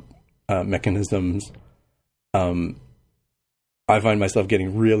jump mechanisms, I find myself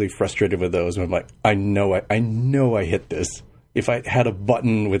getting really frustrated with those. And I'm like, I know I hit this. If I had a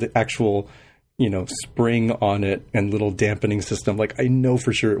button with an actual spring on it and little dampening system, like I know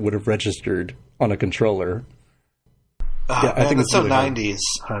for sure it would have registered on a controller. I think it's so really 90s,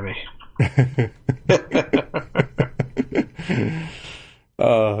 Jaime.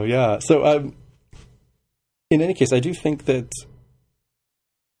 Yeah. So, in any case, I do think that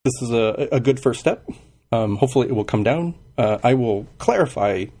this is a good first step. Hopefully it will come down. I will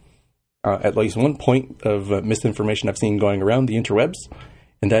clarify at least one point of misinformation I've seen going around the interwebs,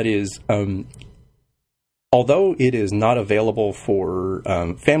 and that is, although it is not available for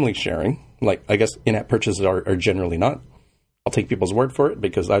family sharing, like I guess in-app purchases are generally not. I'll take people's word for it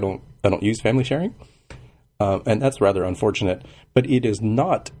because I don't use family sharing, and that's rather unfortunate. But it is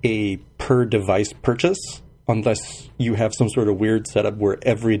not a per device purchase unless you have some sort of weird setup where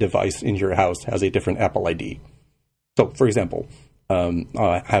every device in your house has a different Apple ID. So, for example,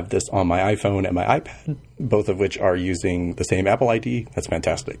 I have this on my iPhone and my iPad, both of which are using the same Apple ID. That's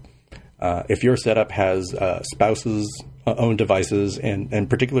fantastic. If your setup has spouses' own devices and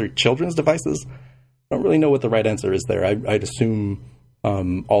particularly children's devices, I don't really know what the right answer is there. I'd assume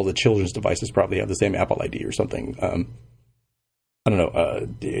all the children's devices probably have the same Apple ID or something. I don't know.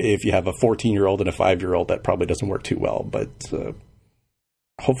 If you have a 14-year-old and a 5-year-old, that probably doesn't work too well, but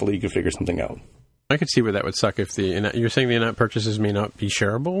hopefully you can figure something out. I could see where that would suck if you're saying the in-app purchases may not be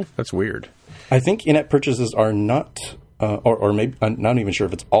shareable? That's weird. I think in-app purchases are not, or maybe, I'm not even sure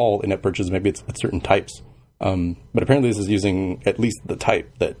if it's all in-app purchases, maybe it's certain types. But apparently this is using at least the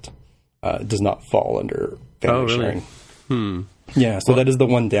type that does not fall under family sharing. Yeah, so that is the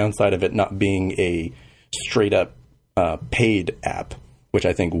one downside of it not being a straight-up paid app, which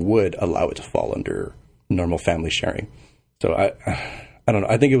I think would allow it to fall under normal family sharing. So I don't know.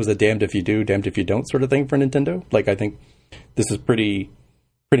 I think it was a damned if you do, damned if you don't sort of thing for Nintendo. Like I think this is pretty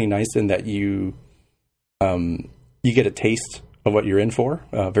nice in that you get a taste of what you're in for,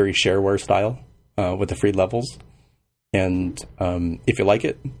 very shareware style with the free levels. And if you like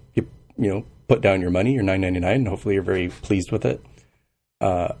it, you put down your money, your $9.99, and hopefully you're very pleased with it.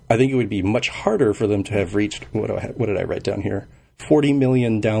 I think it would be much harder for them to have reached, what did I write down here? 40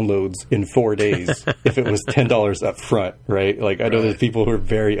 million downloads in 4 days if it was $10 up front, right? Like I know there's people who are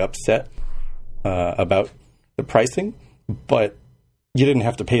very upset about the pricing, but you didn't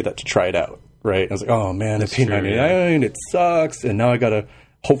have to pay that to try it out, right? I was like, oh man, I paid $9.99, it sucks, and now I gotta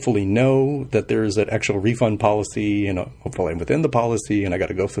hopefully know that there's an actual refund policy, and hopefully I'm within the policy, and I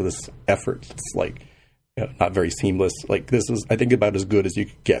gotta go through this effort. It's like not very seamless. Like this is, I think, about as good as you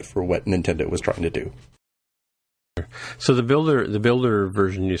could get for what Nintendo was trying to do. So the builder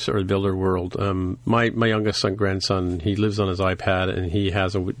version, or the builder world, my youngest grandson, he lives on his iPad and he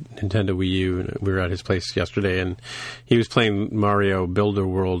has a Nintendo Wii U, and we were at his place yesterday and he was playing Mario Builder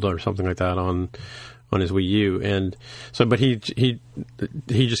World or something like that on his Wii U, and so, but he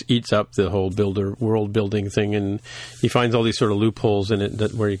just eats up the whole builder world building thing, and he finds all these sort of loopholes in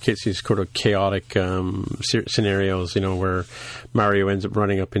it where he gets these sort of chaotic scenarios, where Mario ends up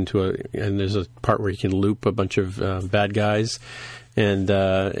running up into and there's a part where he can loop a bunch of bad guys, and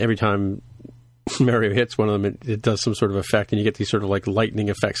every time Mario hits one of them, it does some sort of effect, and you get these sort of like lightning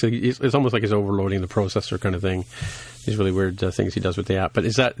effects. So it's almost like he's overloading the processor kind of thing. These really weird things he does with the app. But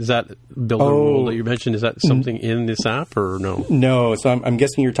is that builder rule that you mentioned? Is that something in this app or no? No. So I'm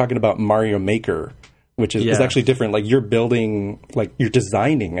guessing you're talking about Mario Maker, which is actually different. Like you're building, like you're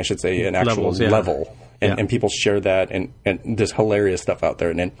designing, I should say, an actual level. And people share that, and there's hilarious stuff out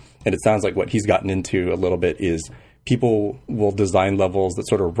there. And it sounds like what he's gotten into a little bit is people will design levels that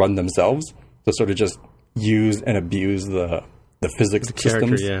sort of run themselves. To sort of just use and abuse the physics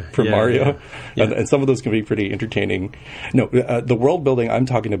systems for Mario. Yeah. And some of those can be pretty entertaining. No, the world building I'm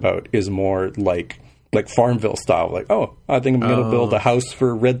talking about is more like Farmville style. Like, I think I'm going to build a house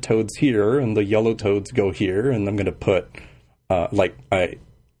for red toads here, and the yellow toads go here, and I'm going to put,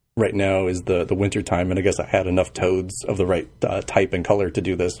 right now is the winter time, and I guess I had enough toads of the right type and color to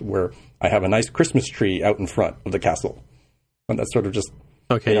do this, where I have a nice Christmas tree out in front of the castle. And that's sort of just...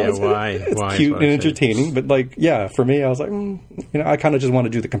 Okay, it's cute and entertaining, but for me, I was like, I kind of just want to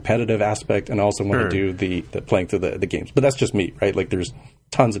do the competitive aspect, and I also want to do the playing through the games. But that's just me, right? Like, there's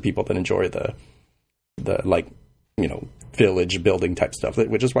tons of people that enjoy the village building type stuff,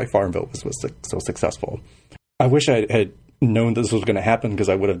 which is why Farmville was so successful. I wish I had known this was going to happen, because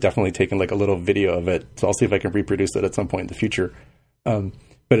I would have definitely taken like a little video of it. So I'll see if I can reproduce it at some point in the future. But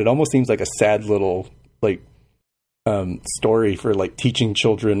it almost seems like a sad little story for like teaching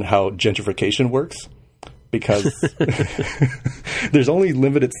children how gentrification works, because there's only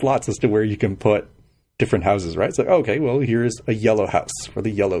limited slots as to where you can put different houses, right? It's like, okay, well, here's a yellow house for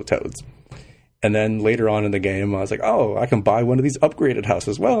the yellow toads. And then later on in the game, I was like, I can buy one of these upgraded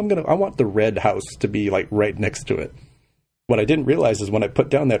houses. Well, I want the red house to be like right next to it. What I didn't realize is when I put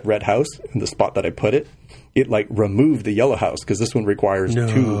down that red house in the spot that I put it like removed the yellow house, because this one requires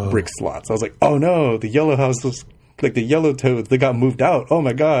 2 brick slots. I was like, oh no, the yellow house was... Like the yellow toads, they got moved out. Oh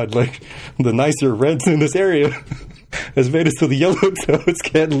my god, like the nicer reds in this area has made it so the yellow toads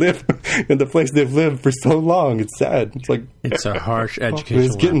can't live in the place they've lived for so long. It's sad. It's like... It's a harsh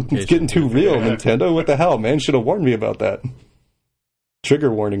educational it's getting too real, Nintendo. What the hell, man? Should have warned me about that.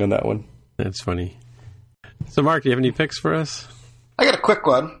 Trigger warning on that one. That's funny. So Mark, do you have any picks for us? I got a quick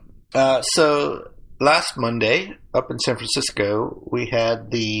one. So last Monday, up in San Francisco, we had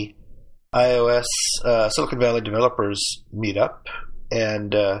the iOS Silicon Valley Developers Meetup,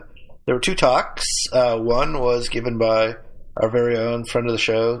 and there were 2 talks. One was given by our very own friend of the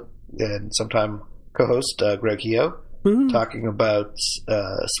show and sometime co-host Greg Heo, talking about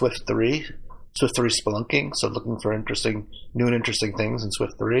Swift 3 spelunking, so looking for new and interesting things in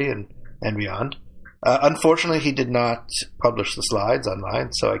Swift 3 and beyond. Unfortunately, he did not publish the slides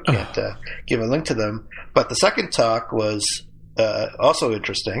online, so I can't give a link to them. But the second talk was also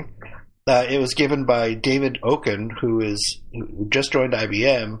interesting. It was given by David Oken, who just joined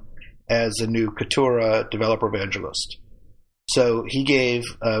IBM as a new Katura developer evangelist. So he gave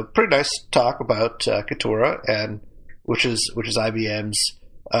a pretty nice talk about Katura, and which is IBM's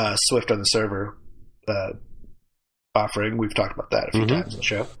Swift on the server offering. We've talked about that a few times on the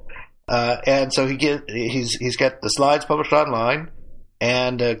show. And so he's got the slides published online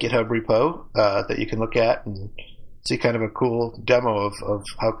and a GitHub repo that you can look at and see kind of a cool demo of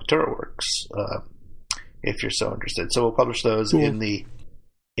how Katura works, if you're so interested. So we'll publish those in the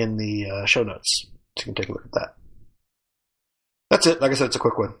show notes, so you can take a look at that. That's it. Like I said, it's a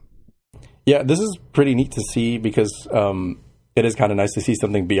quick one. Yeah, this is pretty neat to see, because it is kind of nice to see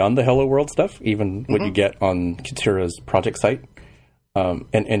something beyond the Hello World stuff, even what you get on Katura's project site.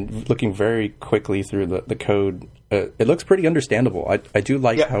 And looking very quickly through the code, it looks pretty understandable. I do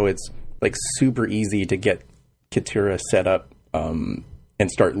like how it's like super easy to get Katura set up and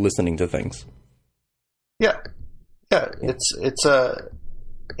start listening to things. Yeah. It's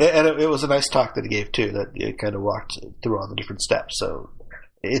and it was a nice talk that he gave too. That it kind of walked through all the different steps. So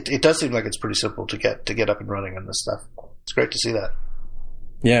it does seem like it's pretty simple to get up and running on this stuff. It's great to see that.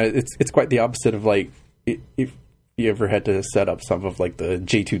 Yeah, it's quite the opposite of like if you ever had to set up some of like the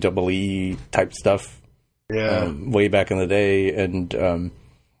J2EE type stuff. Yeah. Way back in the day, and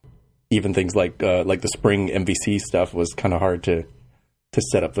even things like the Spring MVC stuff was kind of hard to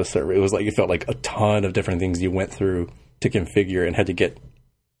set up the server. It was like, it felt like a ton of different things you went through to configure and had to get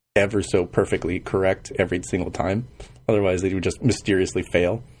ever so perfectly correct every single time. Otherwise, they would just mysteriously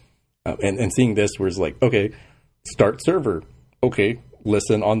fail. And seeing this was like, okay, start server. Okay,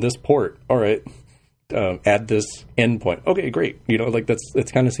 listen on this port. All right, add this endpoint. Okay, great. You know, like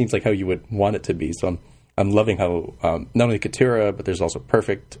it kind of seems like how you would want it to be. So I'm loving how not only Katura, but there's also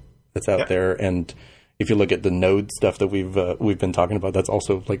Perfect that's out there. And if you look at the Node stuff that we've been talking about, that's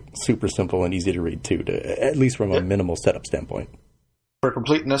also like super simple and easy to read too, at least from a minimal setup standpoint. For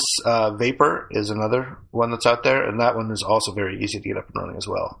completeness, Vapor is another one that's out there, and that one is also very easy to get up and running as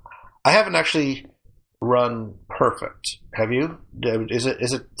well. I haven't actually run Perfect. Have you? Is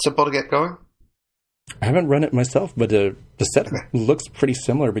it simple to get going? I haven't run it myself, but the set looks pretty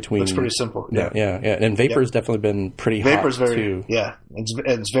similar between. Looks pretty simple. Yeah. And Vapor's definitely been pretty Vapor's hot very, too. Yeah,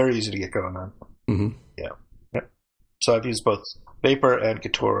 it's very easy to get going on. Mm-hmm. Yeah. So I've used both Vapor and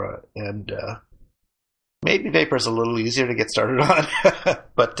Katora, and maybe Vapor's a little easier to get started on,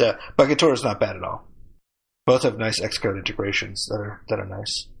 but Katora's not bad at all. Both have nice Xcode integrations that are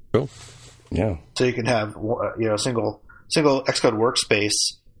nice. Cool. Yeah. So you can have a single Xcode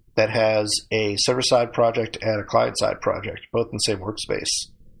workspace that has a server-side project and a client-side project, both in the same workspace,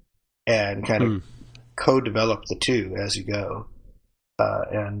 and kind of co-develop the two as you go,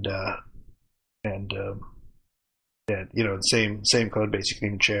 and same code base. You can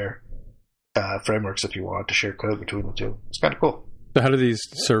even share frameworks if you want to share code between the two. It's kind of cool. So how do these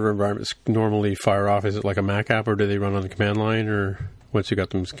server environments normally fire off? Is it like a Mac app, or do they run on the command line, or once you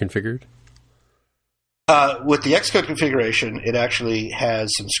got them configured? With the Xcode configuration, it actually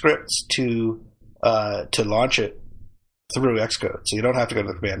has some scripts to launch it through Xcode, so you don't have to go to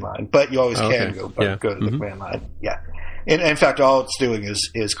the command line, but you always can go to the command line. Yeah, in fact, all it's doing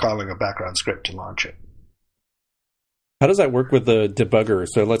is calling a background script to launch it. How does that work with the debugger?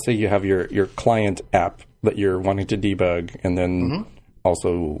 So let's say you have your client app that you're wanting to debug, and then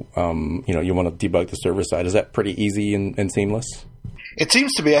also you want to debug the server side. Is that pretty easy and seamless? It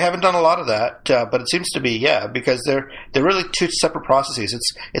seems to be. I haven't done a lot of that, but it seems to be, because they're really two separate processes.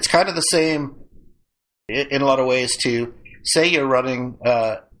 It's kind of the same in a lot of ways. To say you're running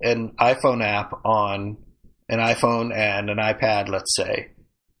an iPhone app on an iPhone and an iPad, let's say,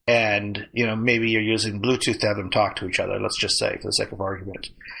 and maybe you're using Bluetooth to have them talk to each other. Let's just say, for the sake of argument,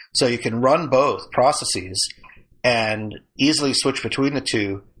 so you can run both processes and easily switch between the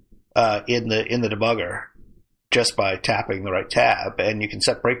two in the debugger, just by tapping the right tab, and you can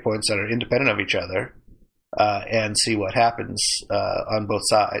set breakpoints that are independent of each other and see what happens on both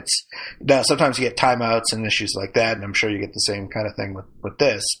sides. Now, sometimes you get timeouts and issues like that, and I'm sure you get the same kind of thing with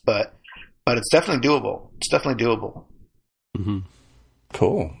this, but it's definitely doable. It's definitely doable. Mm-hmm.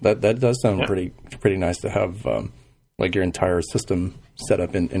 Cool. That does sound pretty nice to have like your entire system set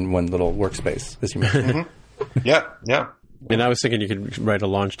up in one little workspace, as you mentioned. Yeah. And I was thinking you could write a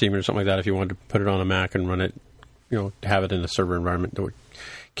launch daemon or something like that if you wanted to put it on a Mac and run it, have it in a server environment that would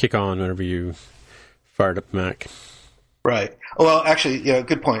kick on whenever you fired up the Mac. Right. Well, actually,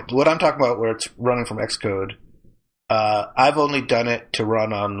 good point. What I'm talking about, where it's running from Xcode, I've only done it to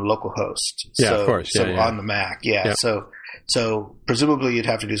run on localhost. Yeah, of course. So on the Mac, yeah. So presumably you'd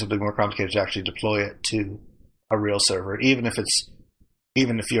have to do something more complicated to actually deploy it to a real server, even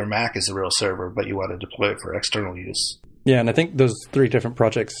if your Mac is a real server, but you want to deploy it for external use. Yeah, and I think those 3 different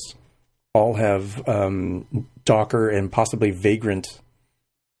projects all have Docker and possibly Vagrant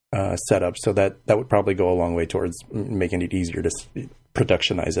setup, so that would probably go a long way towards making it easier to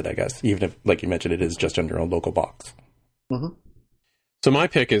productionize it, I guess, even if, like you mentioned, it is just under a local box. Mm-hmm. So my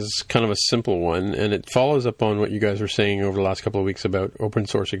pick is kind of a simple one, and it follows up on what you guys were saying over the last couple of weeks about open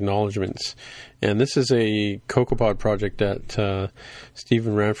source acknowledgements. And this is a CocoaPod project that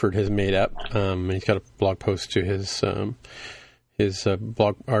Stephen Ranford has made up. He's got a blog post to his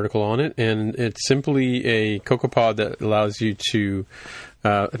blog article on it, and it's simply a CocoaPod that allows you to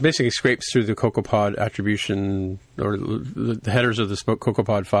it basically scrapes through the CocoaPod attribution or the headers of the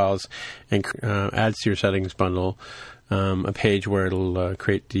CocoaPod files and adds to your settings bundle a page where it'll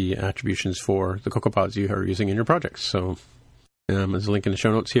create the attributions for the CocoaPods you are using in your projects. So there's a link in the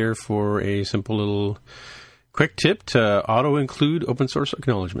show notes here for a simple little quick tip to auto-include open source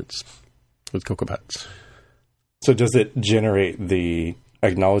acknowledgements with CocoaPods. So does it generate the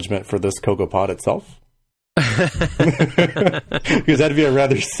acknowledgement for this CocoaPod itself? Because that'd be a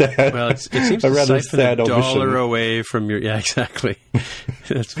rather sad. Well, it seems to siphon $1 away from your. Yeah, exactly.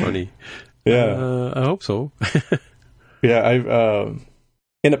 That's funny. Yeah, I hope so. Yeah, I've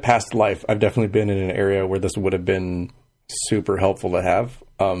in a past life, I've definitely been in an area where this would have been super helpful to have,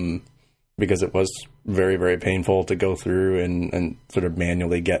 because it was very, very painful to go through and sort of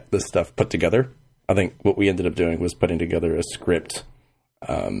manually get this stuff put together. I think what we ended up doing was putting together a script.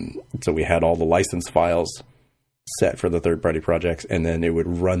 So we had all the license files set for the third-party projects, and then it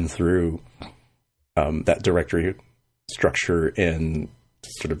would run through that directory structure and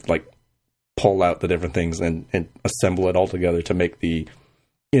sort of like pull out the different things and assemble it all together to make the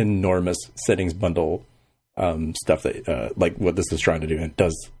enormous settings bundle stuff that like what this is trying to do, and it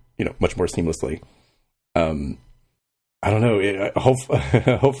does much more seamlessly. I don't know.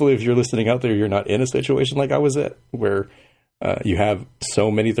 Hopefully, if you're listening out there, you're not in a situation like I was at, where You have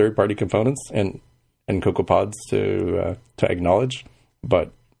so many third-party components and CocoaPods to acknowledge,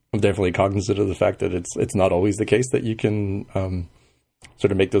 but I'm definitely cognizant of the fact that it's not always the case that you can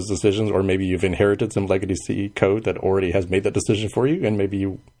sort of make those decisions, or maybe you've inherited some legacy code that already has made that decision for you, and maybe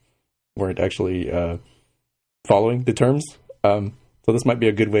you weren't actually following the terms. So this might be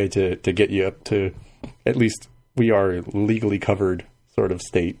a good way to get you up to at least we are legally covered sort of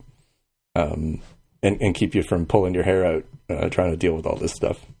state, and keep you from pulling your hair out trying to deal with all this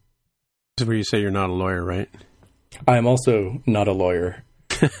stuff. This is where you say you're not a lawyer, right? I am also not a lawyer.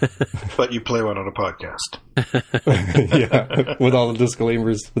 But you play one on a podcast. Yeah, with all the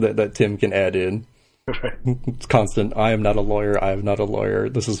disclaimers that Tim can add in. Right. It's constant. I am not a lawyer. I am not a lawyer.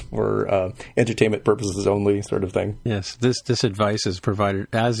 This is for entertainment purposes only, sort of thing. Yes, this advice is provided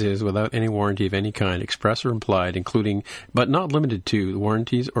as is without any warranty of any kind, express or implied, including but not limited to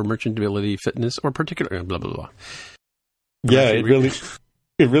warranties or merchantability, fitness, or particular blah blah blah. Yeah, it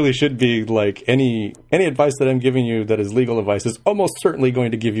really should be like any advice that I'm giving you that is legal advice is almost certainly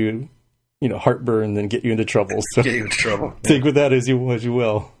going to give you, heartburn and get you into trouble. So Get you into trouble. Take with that as you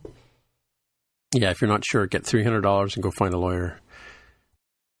will. Yeah, if you're not sure, get $300 and go find a lawyer.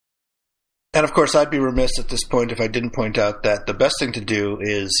 And of course, I'd be remiss at this point if I didn't point out that the best thing to do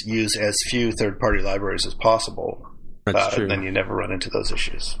is use as few third-party libraries as possible. That's true. And then you never run into those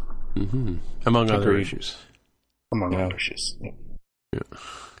issues. Mm-hmm. Among other issues. Among other issues. Yeah.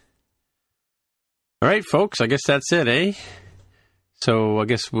 All right, folks, I guess that's it, eh? So I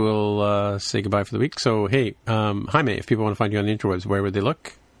guess we'll say goodbye for the week. So, hey, Jaime, if people want to find you on the interwebs, where would they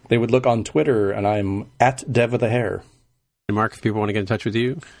look? They would look on Twitter, and I'm at Dev with a Hair. And Mark, if people want to get in touch with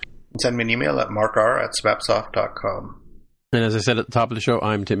you? Send me an email at markr@swapsoft.com. And as I said at the top of the show,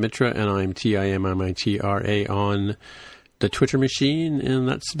 I'm Tim Mitra, and I'm TIMMITRA on the Twitter machine, and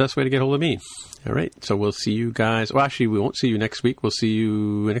that's the best way to get hold of me. All right, so we'll see you guys. Well, actually, we won't see you next week. We'll see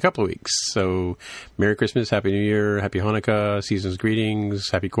you in a couple of weeks. So Merry Christmas, Happy New Year, Happy Hanukkah, season's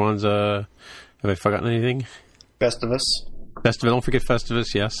greetings, Happy Kwanzaa. Have I forgotten anything? Festivus. Festivus, don't forget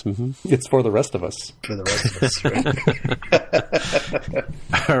Festivus, yes. Mm-hmm. It's for the rest of us. For the rest of us,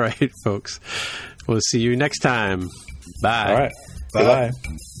 right? All right, folks. We'll see you next time. Bye. All right. Bye. Goodbye.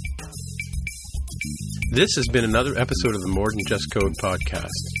 This has been another episode of the More Than Just Code podcast.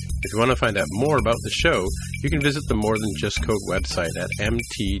 If you want to find out more about the show, you can visit the More Than Just Code website at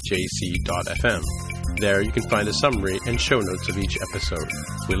mtjc.fm. There you can find a summary and show notes of each episode.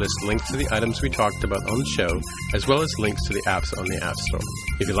 We list links to the items we talked about on the show, as well as links to the apps on the App Store.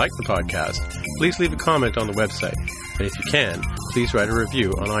 If you like the podcast, please leave a comment on the website. And if you can, please write a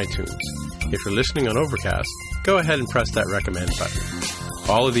review on iTunes. If you're listening on Overcast, go ahead and press that recommend button.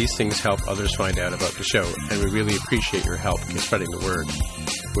 All of these things help others find out about the show, and we really appreciate your help in spreading the word.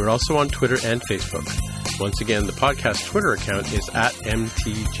 We're also on Twitter and Facebook. Once again, the podcast Twitter account is at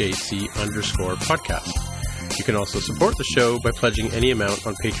 @mtjc_podcast. You can also support the show by pledging any amount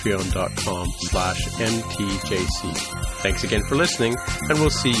on patreon.com/mtjc. Thanks again for listening, and we'll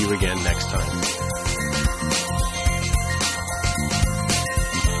see you again next time.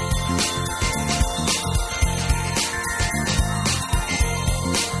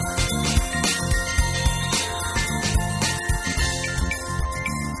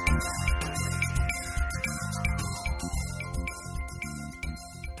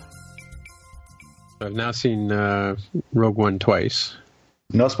 I've now seen Rogue One twice.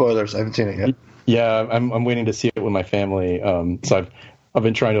 No spoilers. I haven't seen it yet. Yeah, I'm waiting to see it with my family. So I've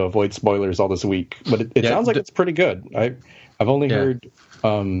been trying to avoid spoilers all this week, but it sounds like it's pretty good. I've only heard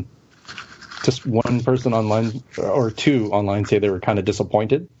just one person online or two online say they were kind of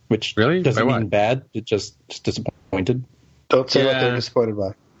disappointed, which really doesn't mean bad. It's just disappointed. Don't say what they're disappointed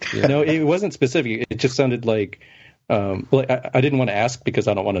by. Yeah. No, it wasn't specific. It just sounded like. I didn't want to ask because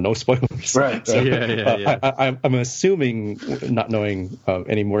I don't want to know spoilers. Right. So, yeah. I'm assuming, not knowing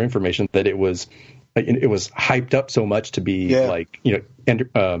any more information, that it was hyped up so much to be like, not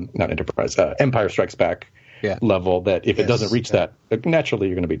Enterprise, Empire Strikes Back level, that if it doesn't reach that, naturally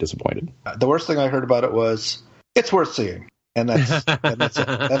you're going to be disappointed. The worst thing I heard about it was it's worth seeing, and that's it.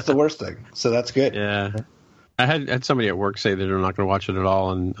 That's the worst thing. So that's good. Yeah. I had somebody at work say that they're not going to watch it at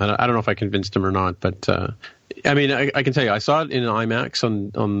all, and I don't know if I convinced him or not, but I mean, I can tell you, I saw it in IMAX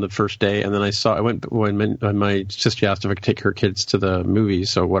on the first day, and then I went when my sister asked if I could take her kids to the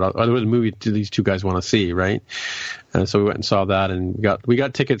movies. So what other movie do these two guys want to see, right? And so we went and saw that, and we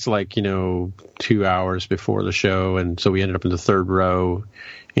got tickets 2 hours before the show, and so we ended up in the third row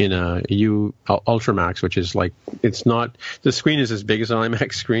in a Ultramax, which is it's not, the screen is as big as an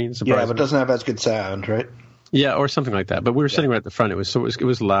IMAX screen. Yeah, but it doesn't have as good sound, right? Yeah, or something like that. But we were sitting right at the front. It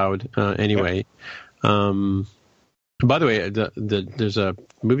was loud anyway. By the way, there's a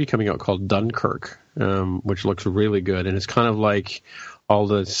movie coming out called Dunkirk, which looks really good, and it's kind of like all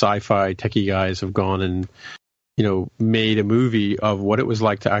the sci-fi techie guys have gone and made a movie of what it was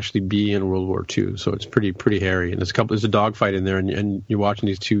like to actually be in World War II. So it's pretty hairy, and there's a dogfight in there, and you're watching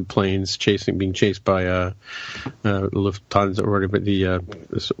these two planes being chased by Lufthansa or whatever.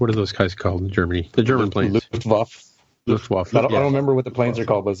 What are those guys called in Germany? The German planes. Luftwaffe. I don't remember what the planes are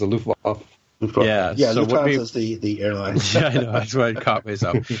called, but it's the Luftwaffe. Yeah, so Lufthansa is the airline. Yeah, I know. That's why I caught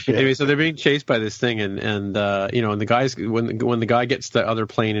myself. Yeah. Anyway, so they're being chased by this thing, and the guys when the guy gets the other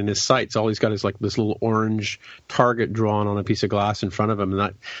plane in his sights, all he's got is like this little orange target drawn on a piece of glass in front of him,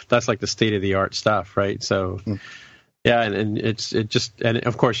 and that's like the state of the art stuff, right? So. Yeah, and and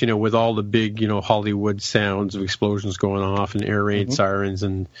of course, with all the big, Hollywood sounds of explosions going off and air raid sirens,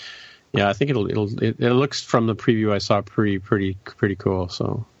 and yeah, I think it looks from the preview I saw pretty cool.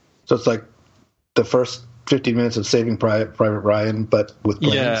 So it's like the first 15 minutes of Saving Private Ryan, but with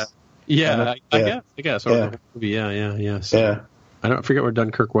planes. Yeah, I guess. Or the movie. Yeah. So, I forget where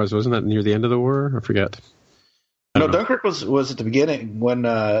Dunkirk was. Wasn't that near the end of the war? I forget. No, Dunkirk was at the beginning when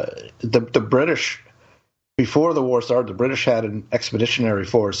the British, before the war started, the British had an expeditionary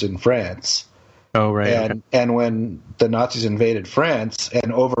force in France. Oh, right. And when the Nazis invaded France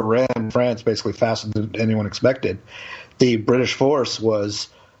and overran France basically faster than anyone expected, the British force was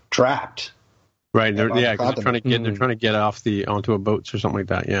trapped. Right. They're trying to get onto a boat or something like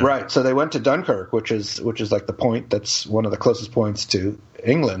that. Yeah. Right. So they went to Dunkirk, which is like the point that's one of the closest points to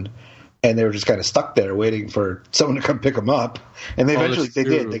England, and they were just kind of stuck there waiting for someone to come pick them up. And they eventually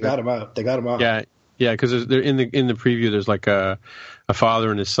did. They got them out. Yeah. Yeah, because in the preview, there's like a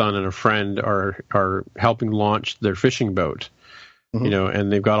father and his son and a friend are helping launch their fishing boat,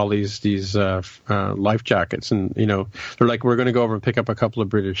 and they've got all these life jackets, and they're like, we're going to go over and pick up a couple of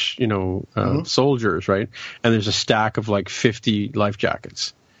British soldiers, right? And there's a stack of like 50 life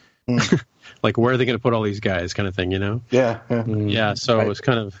jackets. Like, where are they going to put all these guys, kind of thing, Yeah. So it was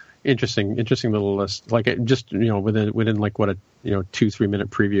kind of interesting little list. Like it just within like what a 2-3 minute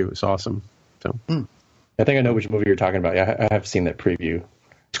preview. It was awesome. So. I think I know which movie you're talking about. Yeah, I have seen that preview.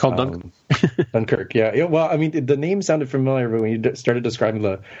 It's called Dunkirk. Dunkirk, yeah. Well, I mean, the name sounded familiar, but when you started describing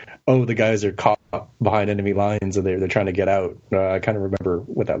the guys are caught behind enemy lines and they're trying to get out, I kind of remember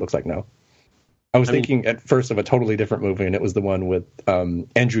what that looks like now. I was thinking at first of a totally different movie, and it was the one with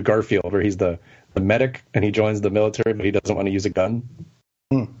Andrew Garfield, where he's the medic and he joins the military, but he doesn't want to use a gun.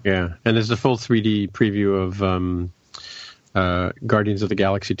 Yeah, and there's a full 3D preview of Guardians of the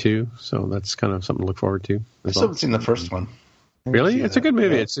Galaxy 2, so that's kind of something to look forward to. I still haven't seen the first one. Really? It's a good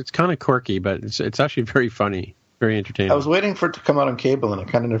movie. Yeah. It's kind of quirky, but it's actually very funny, very entertaining. I was waiting for it to come out on cable, and it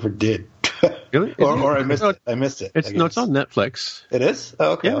kind of never did. Really? or I missed it. I missed it. It's on Netflix. It is?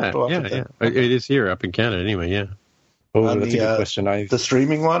 Oh, okay. Yeah. It is here up in Canada anyway. Yeah. Oh, that's a good question. The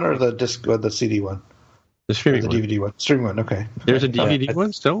streaming one or the disc or the CD one? The streaming one. The DVD one. Streaming one. Okay. There's a DVD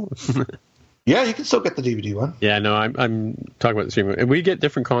one still. Yeah, you can still get the DVD one. Yeah, no, I'm talking about the streaming. And we get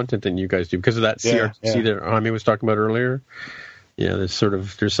different content than you guys do because of that CRTC that Jaime was talking about earlier. Yeah, there's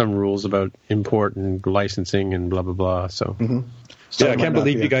some rules about import and licensing and blah blah blah. So I can't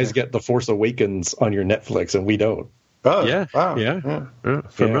believe you guys get The Force Awakens on your Netflix and we don't. Oh yeah, wow. Yeah.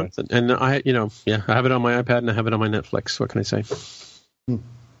 For a month. And I have it on my iPad and I have it on my Netflix. What can I say?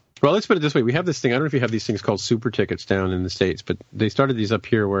 Well, let's put it this way: we have this thing. I don't know if you have these things called super tickets down in the States, but they started these up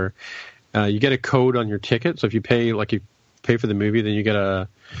here where you get a code on your ticket. So if you pay for the movie, then you get a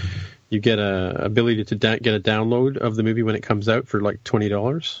ability to get a download of the movie when it comes out for like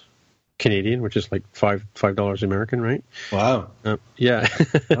 $20 Canadian, which is like $5 American, right? Wow. Yeah.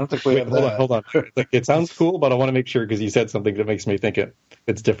 I don't think we have that. Hold on. It sounds cool, but I want to make sure because you said something that makes me think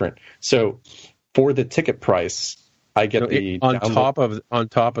it's different. So for the ticket price, I get on top of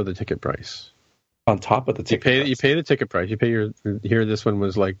the ticket price. On top of the ticket price. You pay the ticket price. You pay here this one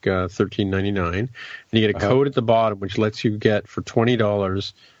was like $13.99, and you get a code at the bottom which lets you get for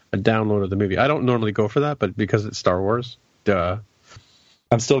 $20 a download of the movie. I don't normally go for that, but because it's Star Wars, duh.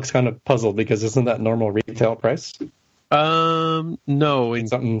 I'm still kind of puzzled because isn't that normal retail price? No,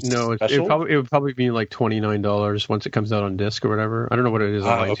 special? It would probably be like $29 once it comes out on disc or whatever. I don't know what it is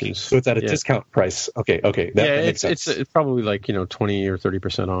on iTunes. Okay. So it's at a discount price. Okay, that makes sense. It's probably like 20 or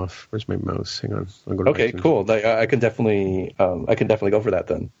 30% off. Where's my mouse? Hang on, I'll go to iTunes. Cool. I can definitely go for that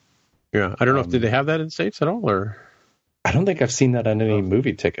then. Yeah, I don't know if did they have that in the States at all or. I don't think I've seen that on any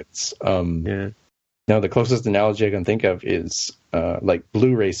movie tickets. No, the closest analogy I can think of is like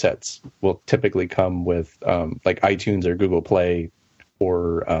Blu-ray sets will typically come with like iTunes or Google Play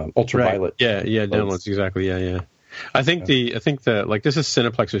or Ultraviolet. Right. Yeah, downloads exactly. Yeah. I think the like this is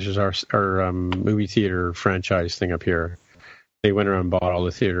Cineplex, which is our movie theater franchise thing up here. They went around and bought all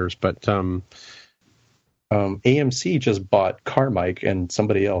the theaters, but AMC just bought Carmike and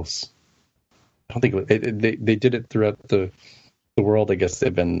somebody else. I don't think they did it throughout the world. I guess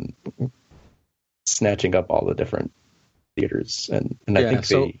they've been snatching up all the different theaters, and I think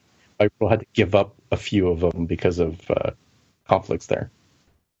people had to give up a few of them because of conflicts there.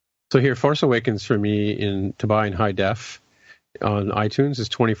 So here, Force Awakens for me to buy in high def on iTunes is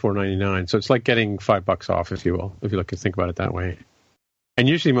 $24.99. So it's like getting $5 off, if you will, if you look and think about it that way. And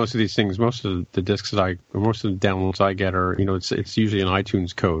usually, most of these things, most of the discs most of the downloads I get are, it's usually an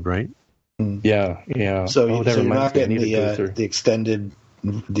iTunes code, right? Yeah. So you're not getting the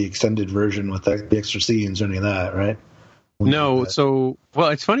extended version with the extra scenes or any of that, right? No. So, well,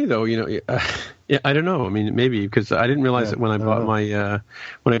 it's funny though. I don't know. I mean, maybe because I didn't realize that when I bought I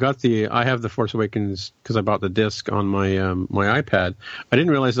have the Force Awakens because I bought the disc on my iPad. I didn't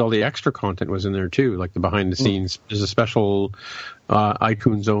realize all the extra content was in there too, like the behind the scenes. There's a special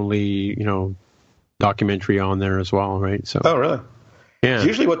iTunes only, documentary on there as well, right? So. Oh, really? Yeah.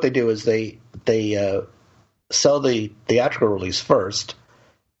 Usually, what they do is they sell the theatrical release first,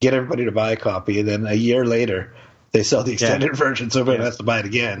 get everybody to buy a copy, and then a year later they sell the extended version, so everybody has to buy it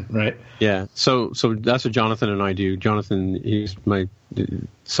again, right? Yeah. So that's what Jonathan and I do. Jonathan, he's my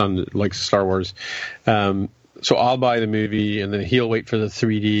son that likes Star Wars. So I'll buy the movie, and then he'll wait for the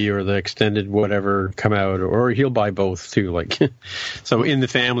 3D or the extended whatever come out, or he'll buy both too. Like, so in the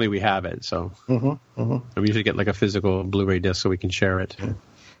family we have it. So we usually get like a physical Blu-ray disc so we can share it.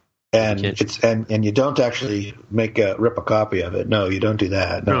 And and you don't actually rip a copy of it. No, you don't do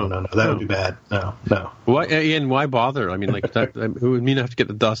that. No. That would be bad. No. Why, Ian? Why bother? I mean, like that. It would mean I have to get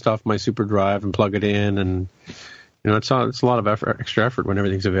the dust off my super drive and plug it in, and it's a lot of extra effort when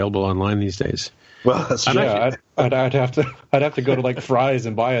everything's available online these days. Well, that's true. I'd have to go to like Fry's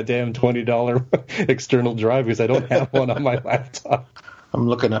and buy a damn $20 external drive because I don't have one on my laptop. I'm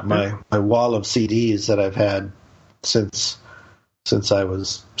looking at my wall of CDs that I've had since I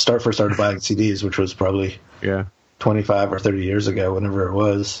first started buying CDs, which was probably 25 or 30 years ago, whenever it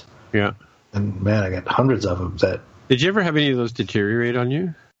was. Yeah. And man, I got hundreds of them. Did you ever have any of those deteriorate on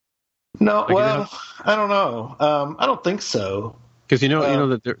you? No. I don't know. I don't think so. Because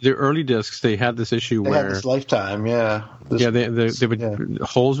that the early discs, they had this issue where they had this lifetime, they would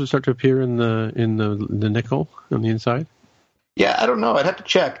holes would start to appear in the nickel on the inside. Yeah, I don't know. I'd have to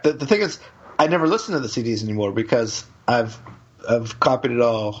check. The thing is, I never listen to the CDs anymore because I've copied it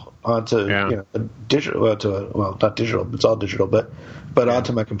all onto digital. Not digital. It's all digital, but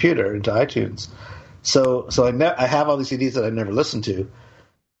onto my computer into iTunes. So I have all these CDs that I never listened to,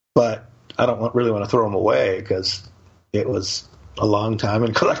 but I don't really want to throw them away because it was a long time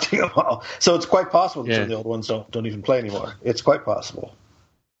in collecting them all. So it's quite possible that some of the old ones don't even play anymore. It's quite possible.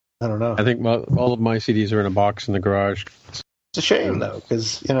 I don't know. I think all of my CDs are in a box in the garage. It's a shame though,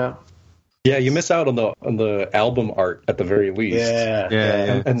 because Yeah, you miss out on the album art at the very least.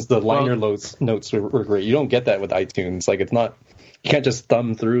 Yeah. And the liner notes were great. You don't get that with iTunes. Like it's not. You can't just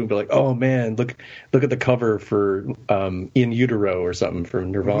thumb through and be like, oh man, look at the cover for In Utero or something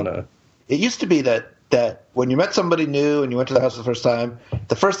from Nirvana. Mm-hmm. It used to be that when you met somebody new and you went to the house the first time,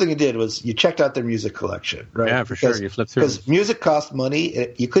 the first thing you did was you checked out their music collection, right? Yeah, for sure. You flip through. Because music cost money.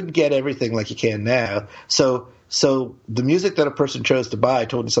 You couldn't get everything like you can now. So the music that a person chose to buy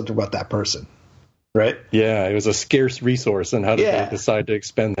told you something about that person, right? Yeah, it was a scarce resource, and how did they decide to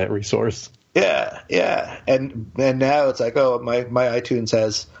expend that resource? Yeah. And now it's like, oh, my iTunes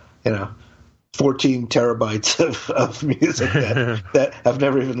has, 14 terabytes of music that I've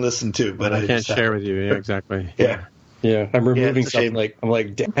never even listened to, but I can't share with you. Yeah, exactly. Yeah, I'm removing stuff. I'm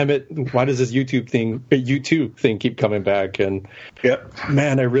like, damn it! Why does this YouTube thing keep coming back? And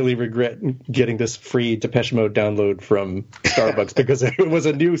man, I really regret getting this free Depeche Mode download from Starbucks because it was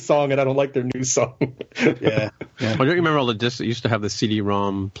a new song, and I don't like their new song. Yeah. Well, don't you remember all the discs that used to have the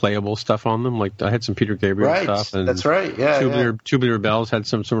CD-ROM playable stuff on them? Like I had some Peter Gabriel stuff, and that's right. Yeah, Tubular Bells had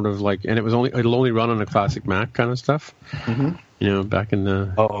some sort of like, and it'll only run on a classic Mac kind of stuff. Mm-hmm. Back in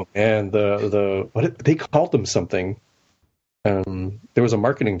the they called them something. There was a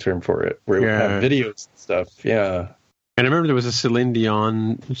marketing term for it where it would have videos and stuff. Yeah. And I remember there was a Celine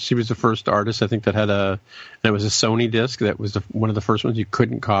Dion. She was the first artist, I think, that had and it was a Sony disc that was one of the first ones you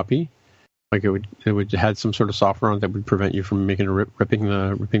couldn't copy. Like it had some sort of software on it that would prevent you from ripping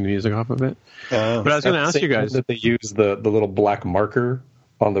the music off of it. But I was going to ask you guys that they use the little black marker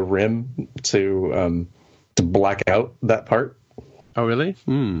on the rim to black out that part. Oh, really?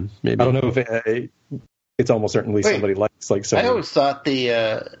 Maybe. I don't know if it's almost certainly somebody likes like. I always thought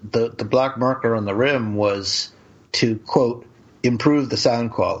the black marker on the rim was to, quote, improve the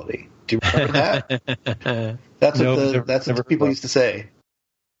sound quality. Do you remember that? That's what people used to say.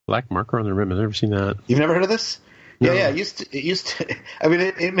 Black marker on the rim. I've never seen that. You've never heard of this? No. Yeah. It used to. I mean,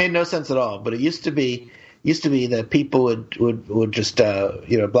 it made no sense at all. But it used to be that people would just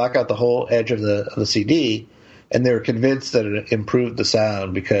black out the whole edge of the CD, and they were convinced that it improved the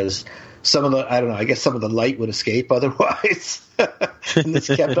sound because some of the light would escape otherwise, and this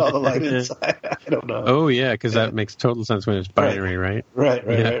kept all the light inside. I don't know. Oh yeah, because that makes total sense when it's binary, right?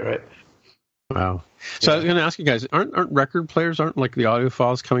 Right. Wow. So I was going to ask you guys, aren't record players, aren't like the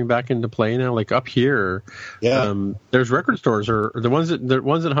audiophiles coming back into play now? Like up here, there's record stores, or the ones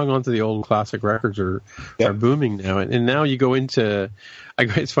that hung on to the old classic records are booming now. And now you go into,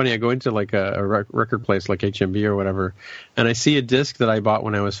 it's funny, I go into like a record place like HMV or whatever, and I see a disc that I bought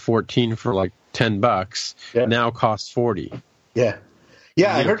when I was 14 for like $10 now costs $40. Yeah.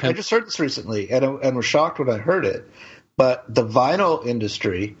 I just heard this recently, and was shocked when I heard it. But the vinyl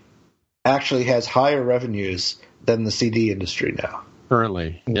industry actually has higher revenues than the CD industry now.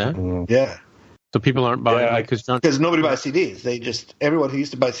 Currently, yeah? Mm-hmm. Yeah. So people aren't buying because nobody buys CDs. Everyone who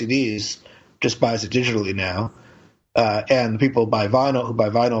used to buy CDs just buys it digitally now. And people who buy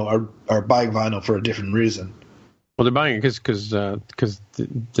vinyl are buying vinyl for a different reason. Well, they're buying it because the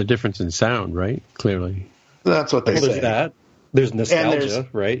difference in sound, right? Clearly. That's what they say. There's that. There's nostalgia,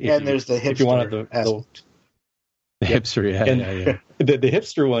 right? There's the hipster aspect. The hipster, yeah. The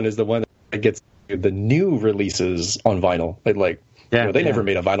hipster one is the one that gets the new releases on vinyl. They never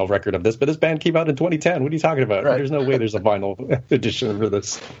made a vinyl record of this, but this band came out in 2010. What are you talking about? Right. There's no way there's a vinyl edition for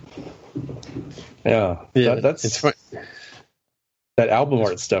this. Yeah. It's fun. That album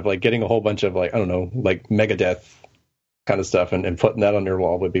art stuff, like getting a whole bunch of like Megadeth kind of stuff and putting that on your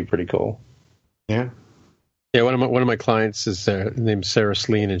wall would be pretty cool. Yeah. Yeah, one of my clients is named Sarah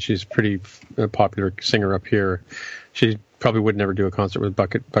Sleen, and she's a pretty popular singer up here. She probably would never do a concert with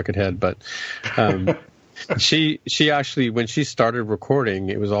Buckethead, but she actually, when she started recording,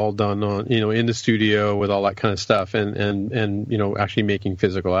 it was all done on in the studio with all that kind of stuff, and actually making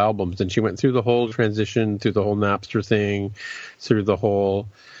physical albums. And she went through the whole transition, through the whole Napster thing, through the whole.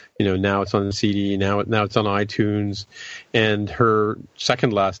 Now it's on the CD. Now it's on iTunes. And her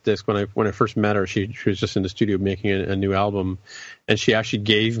second last disc, when I first met her, she was just in the studio making a new album, and she actually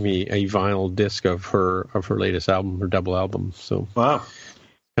gave me a vinyl disc of her latest album, her double album. So wow.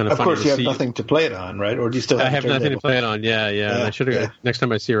 Of course, you have nothing to play it on, right? Or do you still have I have nothing to play it on. Yeah. And I should have. Next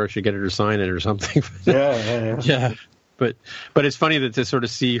time I see her, I should get her to sign it or something. Yeah. But it's funny to sort of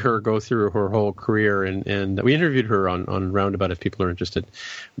see her go through her whole career, and we interviewed her on Roundabout if people are interested,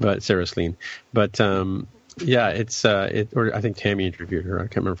 but Sarah Sleen. But or I think Tammy interviewed her. I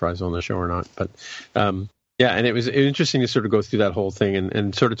can't remember if I was on the show or not, but and it was interesting to sort of go through that whole thing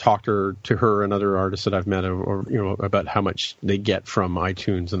and sort of talk to her and other artists that I've met, or about how much they get from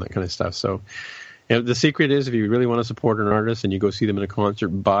iTunes and that kind of stuff. So. The secret is, if you really want to support an artist and you go see them in a concert,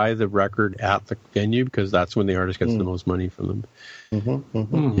 buy the record at the venue, because that's when the artist gets the most money from them.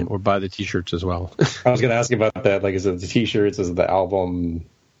 Yeah, or buy the T-shirts as well. I was going to ask you about that. Like, is it the T-shirts? Is it the album?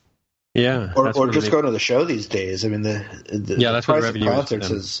 Yeah. Or just go to the show these days. I mean, the price of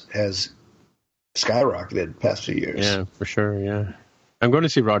concerts has skyrocketed the past few years. Yeah, for sure, yeah. I'm going to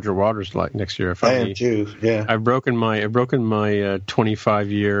see Roger Waters next year. I am too. Yeah, I've broken my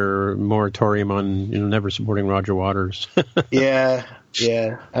 25-year moratorium on never supporting Roger Waters. yeah.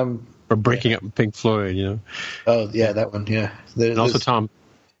 Or breaking up with Pink Floyd. Oh yeah, that one. Yeah, and also Tom.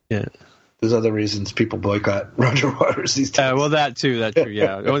 Yeah. There's other reasons people boycott Roger Waters these days. Well, that too. Yeah.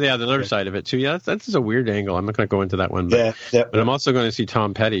 Oh, yeah. The other side of it too. Yeah, that's a weird angle. I'm not going to go into that one. But, but I'm also going to see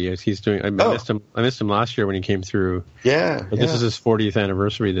Tom Petty as he's doing. I missed him last year when he came through. Yeah. But this is his 40th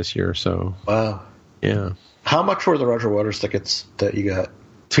anniversary this year. So. Wow. Yeah. How much were the Roger Waters tickets that you got?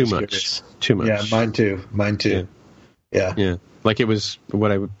 Too much. Yeah, mine too. Yeah. Like it was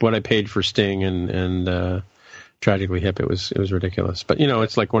what I paid for Sting and. Tragically Hip. It was ridiculous, but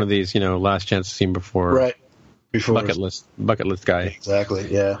it's like one of these last chance to see him before bucket list guy.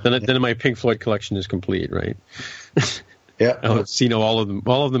 Exactly. Yeah. Then my Pink Floyd collection is complete, right? Yeah. I've seen all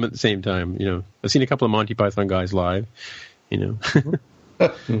of them at the same time. I've seen a couple of Monty Python guys live. Yeah.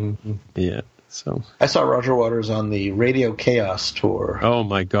 So I saw Roger Waters on the Radio Chaos tour. Oh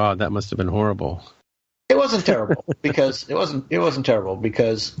my God, that must have been horrible. It wasn't terrible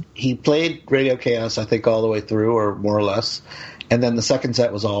because he played Radio Chaos, I think, all the way through, or more or less, and then the second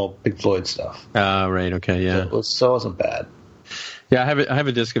set was all Pink Floyd stuff. Right. Okay. Yeah. So it wasn't bad. Yeah, I have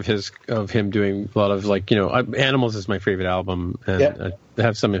a disc of him doing a lot of Animals is my favorite album, and I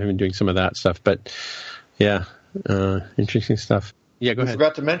have some of him doing some of that stuff. But yeah, interesting stuff. Yeah, go ahead. I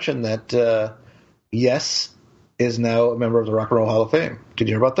forgot to mention that Yes is now a member of the Rock and Roll Hall of Fame. Did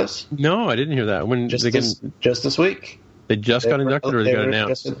you hear about this? No, I didn't hear that. When just this week. They just got inducted, or they got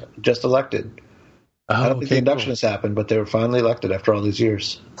announced? Just elected. I don't think the induction has happened, but they were finally elected after all these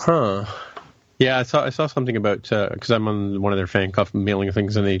years. Huh. Yeah, I saw something about, because I'm on one of their fan club mailing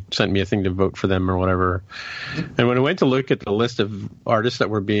things, and they sent me a thing to vote for them or whatever. And when I went to look at the list of artists that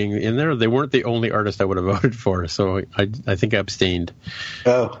were being in there, they weren't the only artist I would have voted for, so I think I abstained.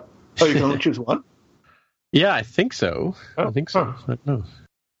 Oh, you can only choose one? Yeah, I think so. I think so. I don't know.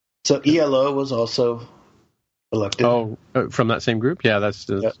 So ELO was also elected. Oh, from that same group? Yeah, that's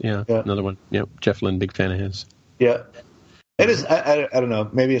another one. Yeah, Jeff Lynne, big fan of his. Yeah. It is. I don't know.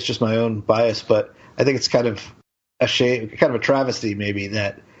 Maybe it's just my own bias, but I think it's kind of a shame, kind of a travesty, maybe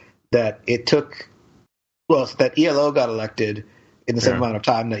that it took. Well, that ELO got elected in the same amount of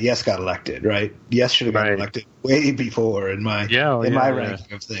time that Yes got elected, right? Yes should have gotten elected way before in my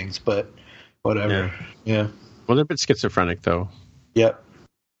ranking of things, but whatever. Yeah. Well, they're a bit schizophrenic, though. Yep.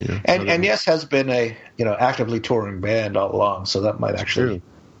 Yeah. And Yes has been a actively touring band all along, so that might actually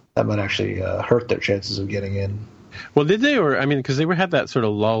hurt their chances of getting in. Well, did they? Or, I mean, because they had that sort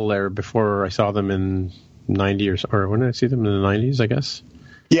of lull there before I saw them in 90 or when did I see them in the 90s, I guess?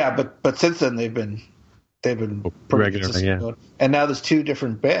 Yeah, but since then they've been regularly, yeah. And now there's two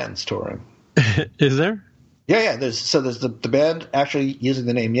different bands touring. Is there? Yeah. There's the band actually using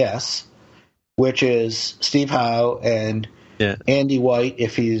the name Yes, which is Steve Howe and Andy White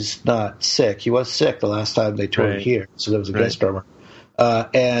if he's not sick. He was sick the last time they toured here, so there was a guest drummer.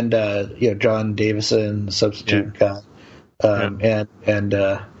 And John Davison, the substitute guy, and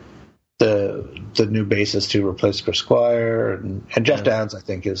the new bassist who replaced Chris Squire, and Jeff Downs, I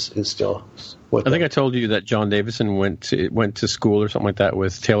think, is still with them. I think I told you that John Davison went to school or something like that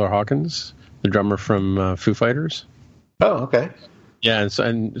with Taylor Hawkins, the drummer from Foo Fighters. Oh, okay. Yeah,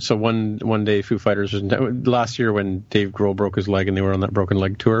 and so one day Foo Fighters last year when Dave Grohl broke his leg and they were on that broken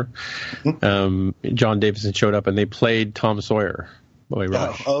leg tour, John Davison showed up and they played Tom Sawyer.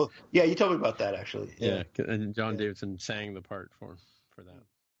 Rush. Oh, yeah, you told me about that, actually. Yeah, and John Davison sang the part for that.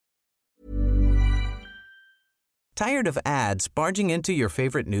 Tired of ads barging into your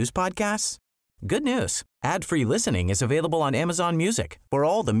favorite news podcasts? Good news. Ad-free listening is available on Amazon Music for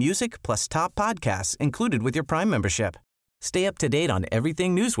all the music plus top podcasts included with your Prime membership. Stay up to date on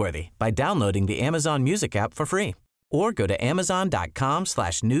everything newsworthy by downloading the Amazon Music app for free or go to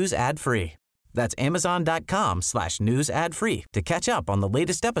amazon.com/news ad free. That's amazon.com/news ad free to catch up on the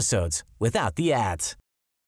latest episodes without the ads.